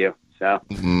did to you. So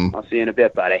I'll see you in a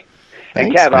bit, buddy. Thanks,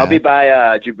 and Kev, man. I'll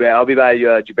be by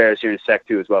Jubaris here in a sec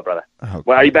too, as well, brother. Okay.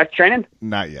 Well, are you back to training?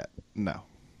 Not yet. No.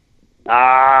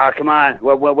 Come on.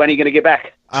 When are you going to get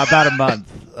back? About a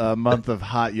month. A month of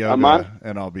hot yoga, A month?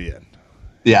 and I'll be in.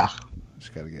 Yeah.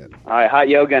 Just gotta get. All right, hot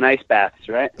yoga and ice baths,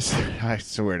 right? I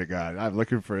swear to God, I'm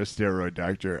looking for a steroid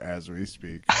doctor as we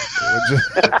speak.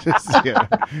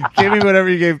 Give me whatever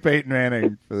you gave Peyton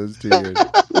Manning for those 2 years.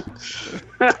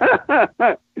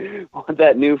 Want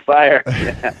that new fire?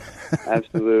 Yeah,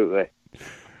 absolutely.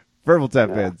 Verbal Tap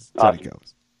fans, awesome. Tony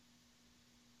Combs.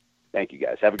 Thank you,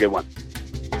 guys. Have a good one.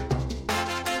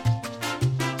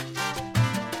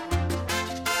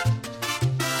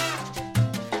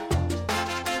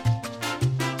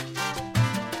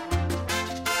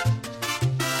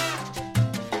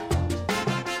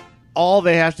 all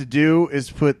they have to do is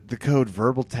put the code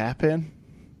Verbal Tap in.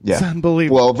 Yeah. It's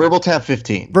unbelievable. Well, Verbal Tap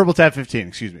 15. Verbal Tap 15,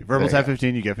 excuse me. Verbal Tap go.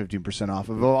 15, you get 15% off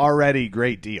of an already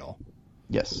great deal.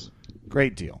 Yes.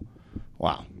 Great deal.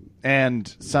 Wow.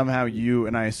 And somehow you,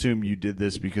 and I assume you did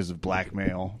this because of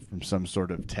blackmail from some sort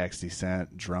of text he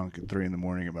sent drunk at 3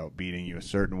 a.m. about beating you a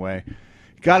certain way.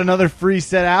 Got another free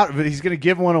set out, but he's going to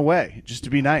give one away just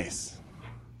to be nice.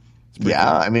 Yeah,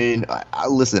 cool. I mean,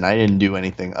 listen, I didn't do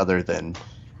anything other than,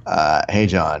 hey,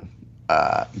 John,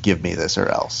 give me this or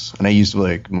else. And I used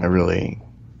like my really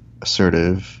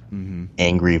assertive,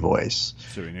 angry voice.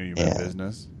 So he knew you meant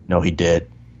business? No, he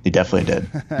did. He definitely did.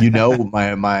 You know,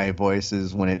 my voice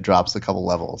is when it drops a couple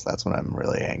levels. That's when I'm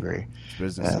really angry. It's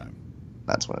business time.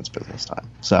 That's when it's business time.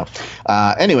 So,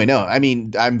 anyway, no, I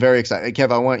mean, I'm very excited.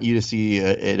 Kev, I want you to see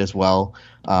it as well.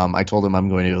 I told him I'm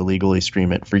going to illegally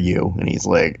stream it for you, and he's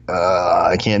like,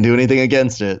 I can't do anything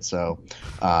against it. So,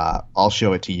 I'll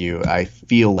show it to you. I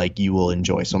feel like you will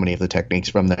enjoy so many of the techniques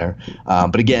from there.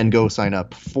 But again, go sign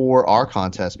up for our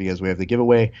contest because we have the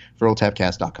giveaway for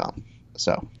VerbalTapCast.com.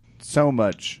 So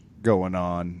much going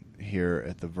on here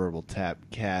at the Verbal Tap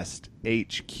Cast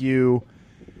HQ.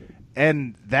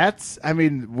 And that's, I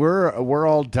mean, we're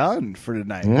all done for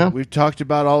tonight. Yeah. We've talked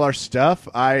about all our stuff.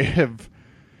 I have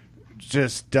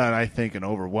just done, I think, an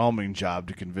overwhelming job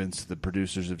to convince the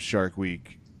producers of Shark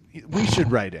Week. We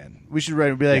should write in. We should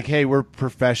write and be like, hey, we're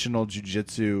professional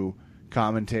jiu-jitsu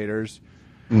commentators.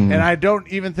 And I don't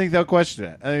even think they'll question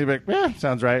it. And they'll be like, yeah,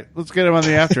 sounds right. Let's get them on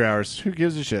the after hours. Who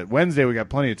gives a shit? Wednesday, we got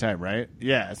plenty of time, right?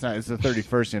 Yeah, it's the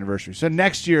 31st anniversary. So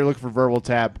next year, look for Verbal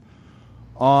Tap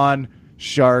on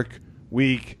Shark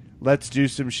Week. Let's do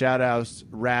some shout-outs.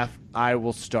 Raph, I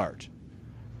will start.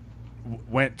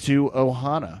 Went to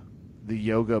Ohana, the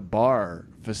yoga bar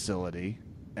facility,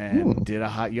 and did a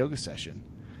hot yoga session.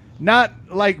 Not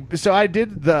like, so I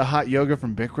did the hot yoga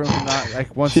from Bikram, not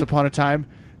like once upon a time.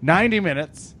 90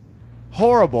 minutes.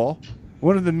 Horrible.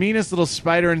 One of the meanest little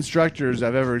spider instructors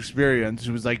I've ever experienced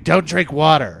who was like, don't drink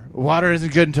water. Water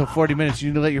isn't good until 40 minutes. You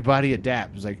need to let your body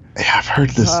adapt. It was like, Yeah, I've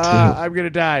heard this too. I'm going to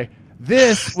die.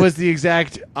 This was the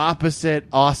exact opposite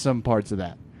awesome parts of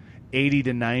that. 80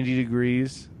 to 90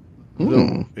 degrees.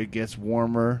 It gets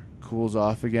warmer, cools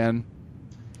off again.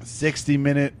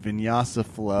 60-minute vinyasa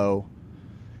flow.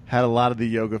 Had a lot of the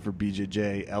yoga for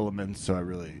BJJ elements, so I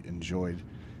really enjoyed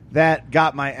that.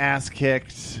 Got my ass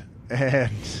kicked, and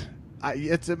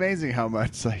it's amazing how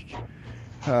much, like,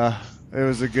 it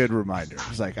was a good reminder. It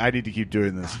was like, I need to keep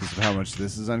doing this because of how much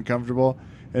this is uncomfortable.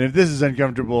 And if this is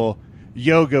uncomfortable,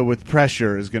 yoga with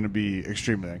pressure is going to be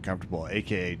extremely uncomfortable,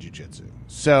 a.k.a. jiu-jitsu.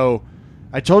 So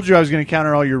I told you I was going to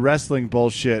counter all your wrestling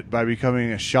bullshit by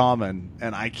becoming a shaman,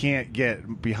 and I can't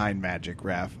get behind magic,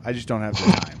 Raph. I just don't have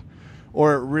the time.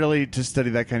 Or really to study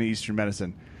that kind of Eastern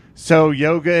medicine. So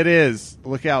yoga it is.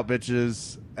 Look out,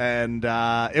 bitches. And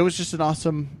it was just it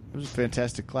was a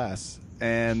fantastic class.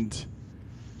 And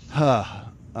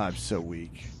I'm so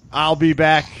weak. I'll be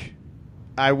back.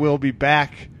 I will be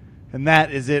back. And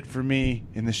that is it for me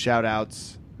in the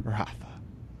shout-outs. Rafa.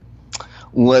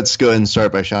 Let's go ahead and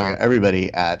start by shouting out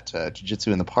everybody at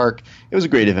Jiu-Jitsu in the Park. It was a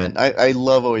great event. I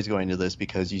love always going to this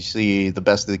because you see the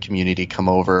best of the community come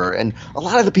over, and a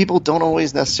lot of the people don't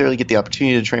always necessarily get the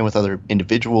opportunity to train with other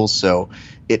individuals, so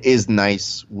it is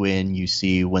nice when you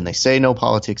see when they say no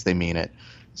politics, they mean it.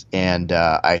 And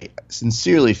I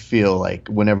sincerely feel like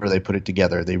whenever they put it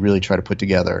together, they really try to put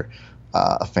together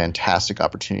a fantastic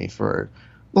opportunity for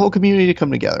the whole community to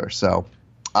come together. So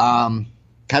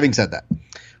having said that,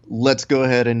 let's go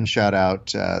ahead and shout out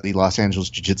the Los Angeles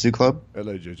Jiu-Jitsu Club.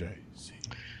 LAJJ.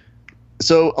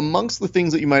 So amongst the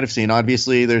things that you might have seen,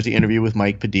 obviously there's the interview with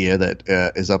Mike Padilla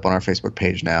that is up on our Facebook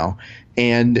page now.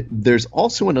 And there's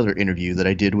also another interview that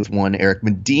I did with one Eric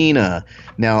Medina.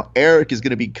 Now, Eric is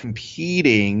going to be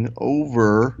competing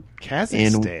over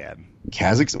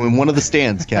Kazakhstan. In one of the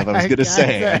stands, Kev, I was going to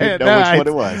say. I didn't know which one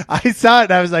it was. I saw it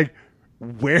and I was like,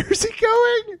 where's he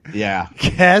going? Yeah.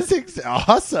 Kazakhstan.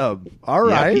 Awesome. All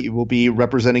right. He will be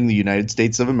representing the United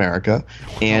States of America,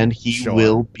 and he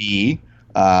will be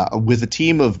with a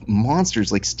team of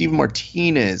monsters like Steve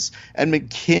Martinez, Edmund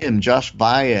Kim, Josh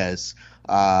Baez,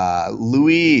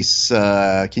 Luis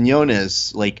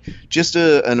Quinones, like just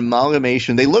an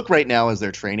amalgamation. They look right now as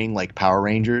they're training like Power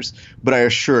Rangers, but I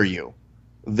assure you,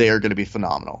 they are going to be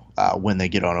phenomenal when they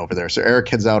get on over there. So Eric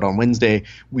heads out on Wednesday.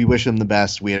 We wish him the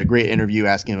best. We had a great interview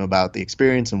asking him about the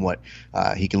experience and what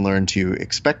he can learn to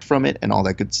expect from it and all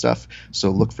that good stuff. So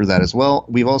look for that as well.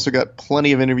 We've also got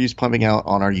plenty of interviews pumping out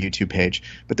on our YouTube page.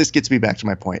 But this gets me back to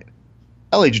my point.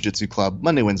 LA Jiu-Jitsu Club,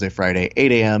 Monday, Wednesday, Friday,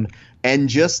 8 a.m. And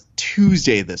just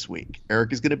Tuesday this week.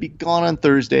 Eric is going to be gone on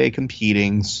Thursday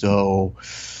competing, so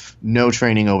no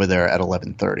training over there at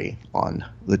 11:30 on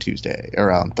the Tuesday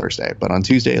or on Thursday, but on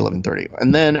Tuesday 11:30.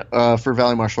 And then for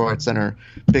Valley Martial Arts Center,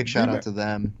 big shout out to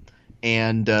them,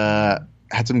 and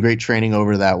had some great training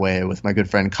over that way with my good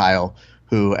friend Kyle,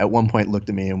 who at one point looked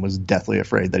at me and was deathly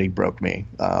afraid that he broke me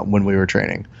when we were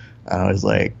training. I was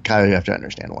like, Kyle, you have to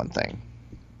understand one thing.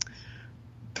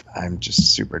 I'm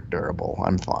just super durable.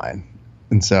 I'm fine.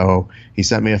 And so he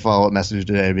sent me a follow-up message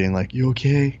today being like, you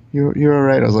okay? You're all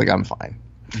right? I was like, I'm fine.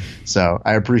 So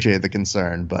I appreciate the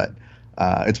concern, but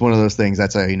it's one of those things.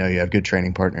 That's how you know you have good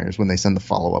training partners when they send the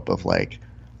follow-up of like,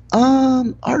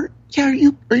 are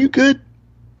you good?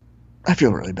 I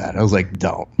feel really bad. I was like,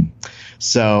 don't.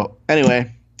 So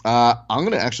anyway, I'm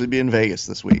going to actually be in Vegas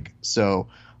this week. So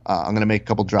I'm going to make a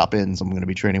couple drop-ins. I'm going to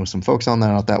be training with some folks on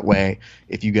that out that way.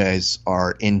 If you guys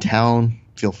are in town,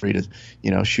 feel free to,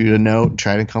 shoot a note,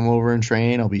 try to come over and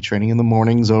train. I'll be training in the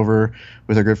mornings over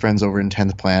with our good friends over in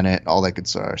 10th Planet, all that good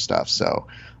sort of stuff. So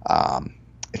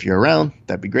if you're around,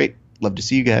 that'd be great. Love to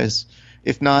see you guys.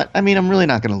 If not, I'm really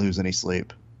not going to lose any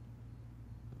sleep.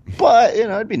 But,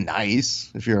 it'd be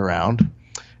nice if you're around.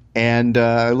 And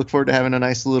I look forward to having a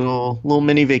nice little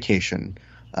mini vacation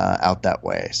out that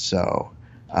way. So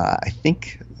I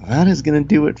think that is going to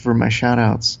do it for my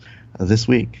shout-outs this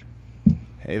week.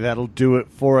 Hey, that'll do it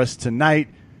for us tonight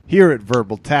here at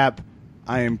Verbal Tap.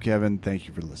 I am Kevin. Thank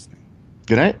you for listening.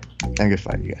 Good night and good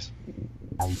fight, you guys.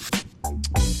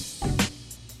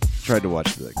 Tried to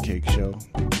watch the Cake Show.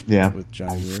 Yeah. With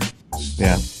Johnny Weir.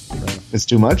 Yeah. It's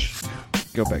too much?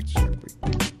 Go back to Shark Week.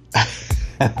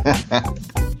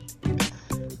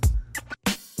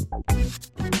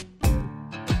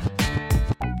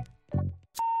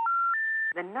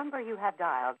 The number you have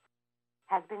dialed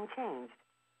has been changed.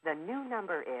 The new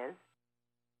number is...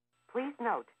 Please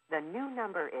note, the new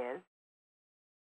number is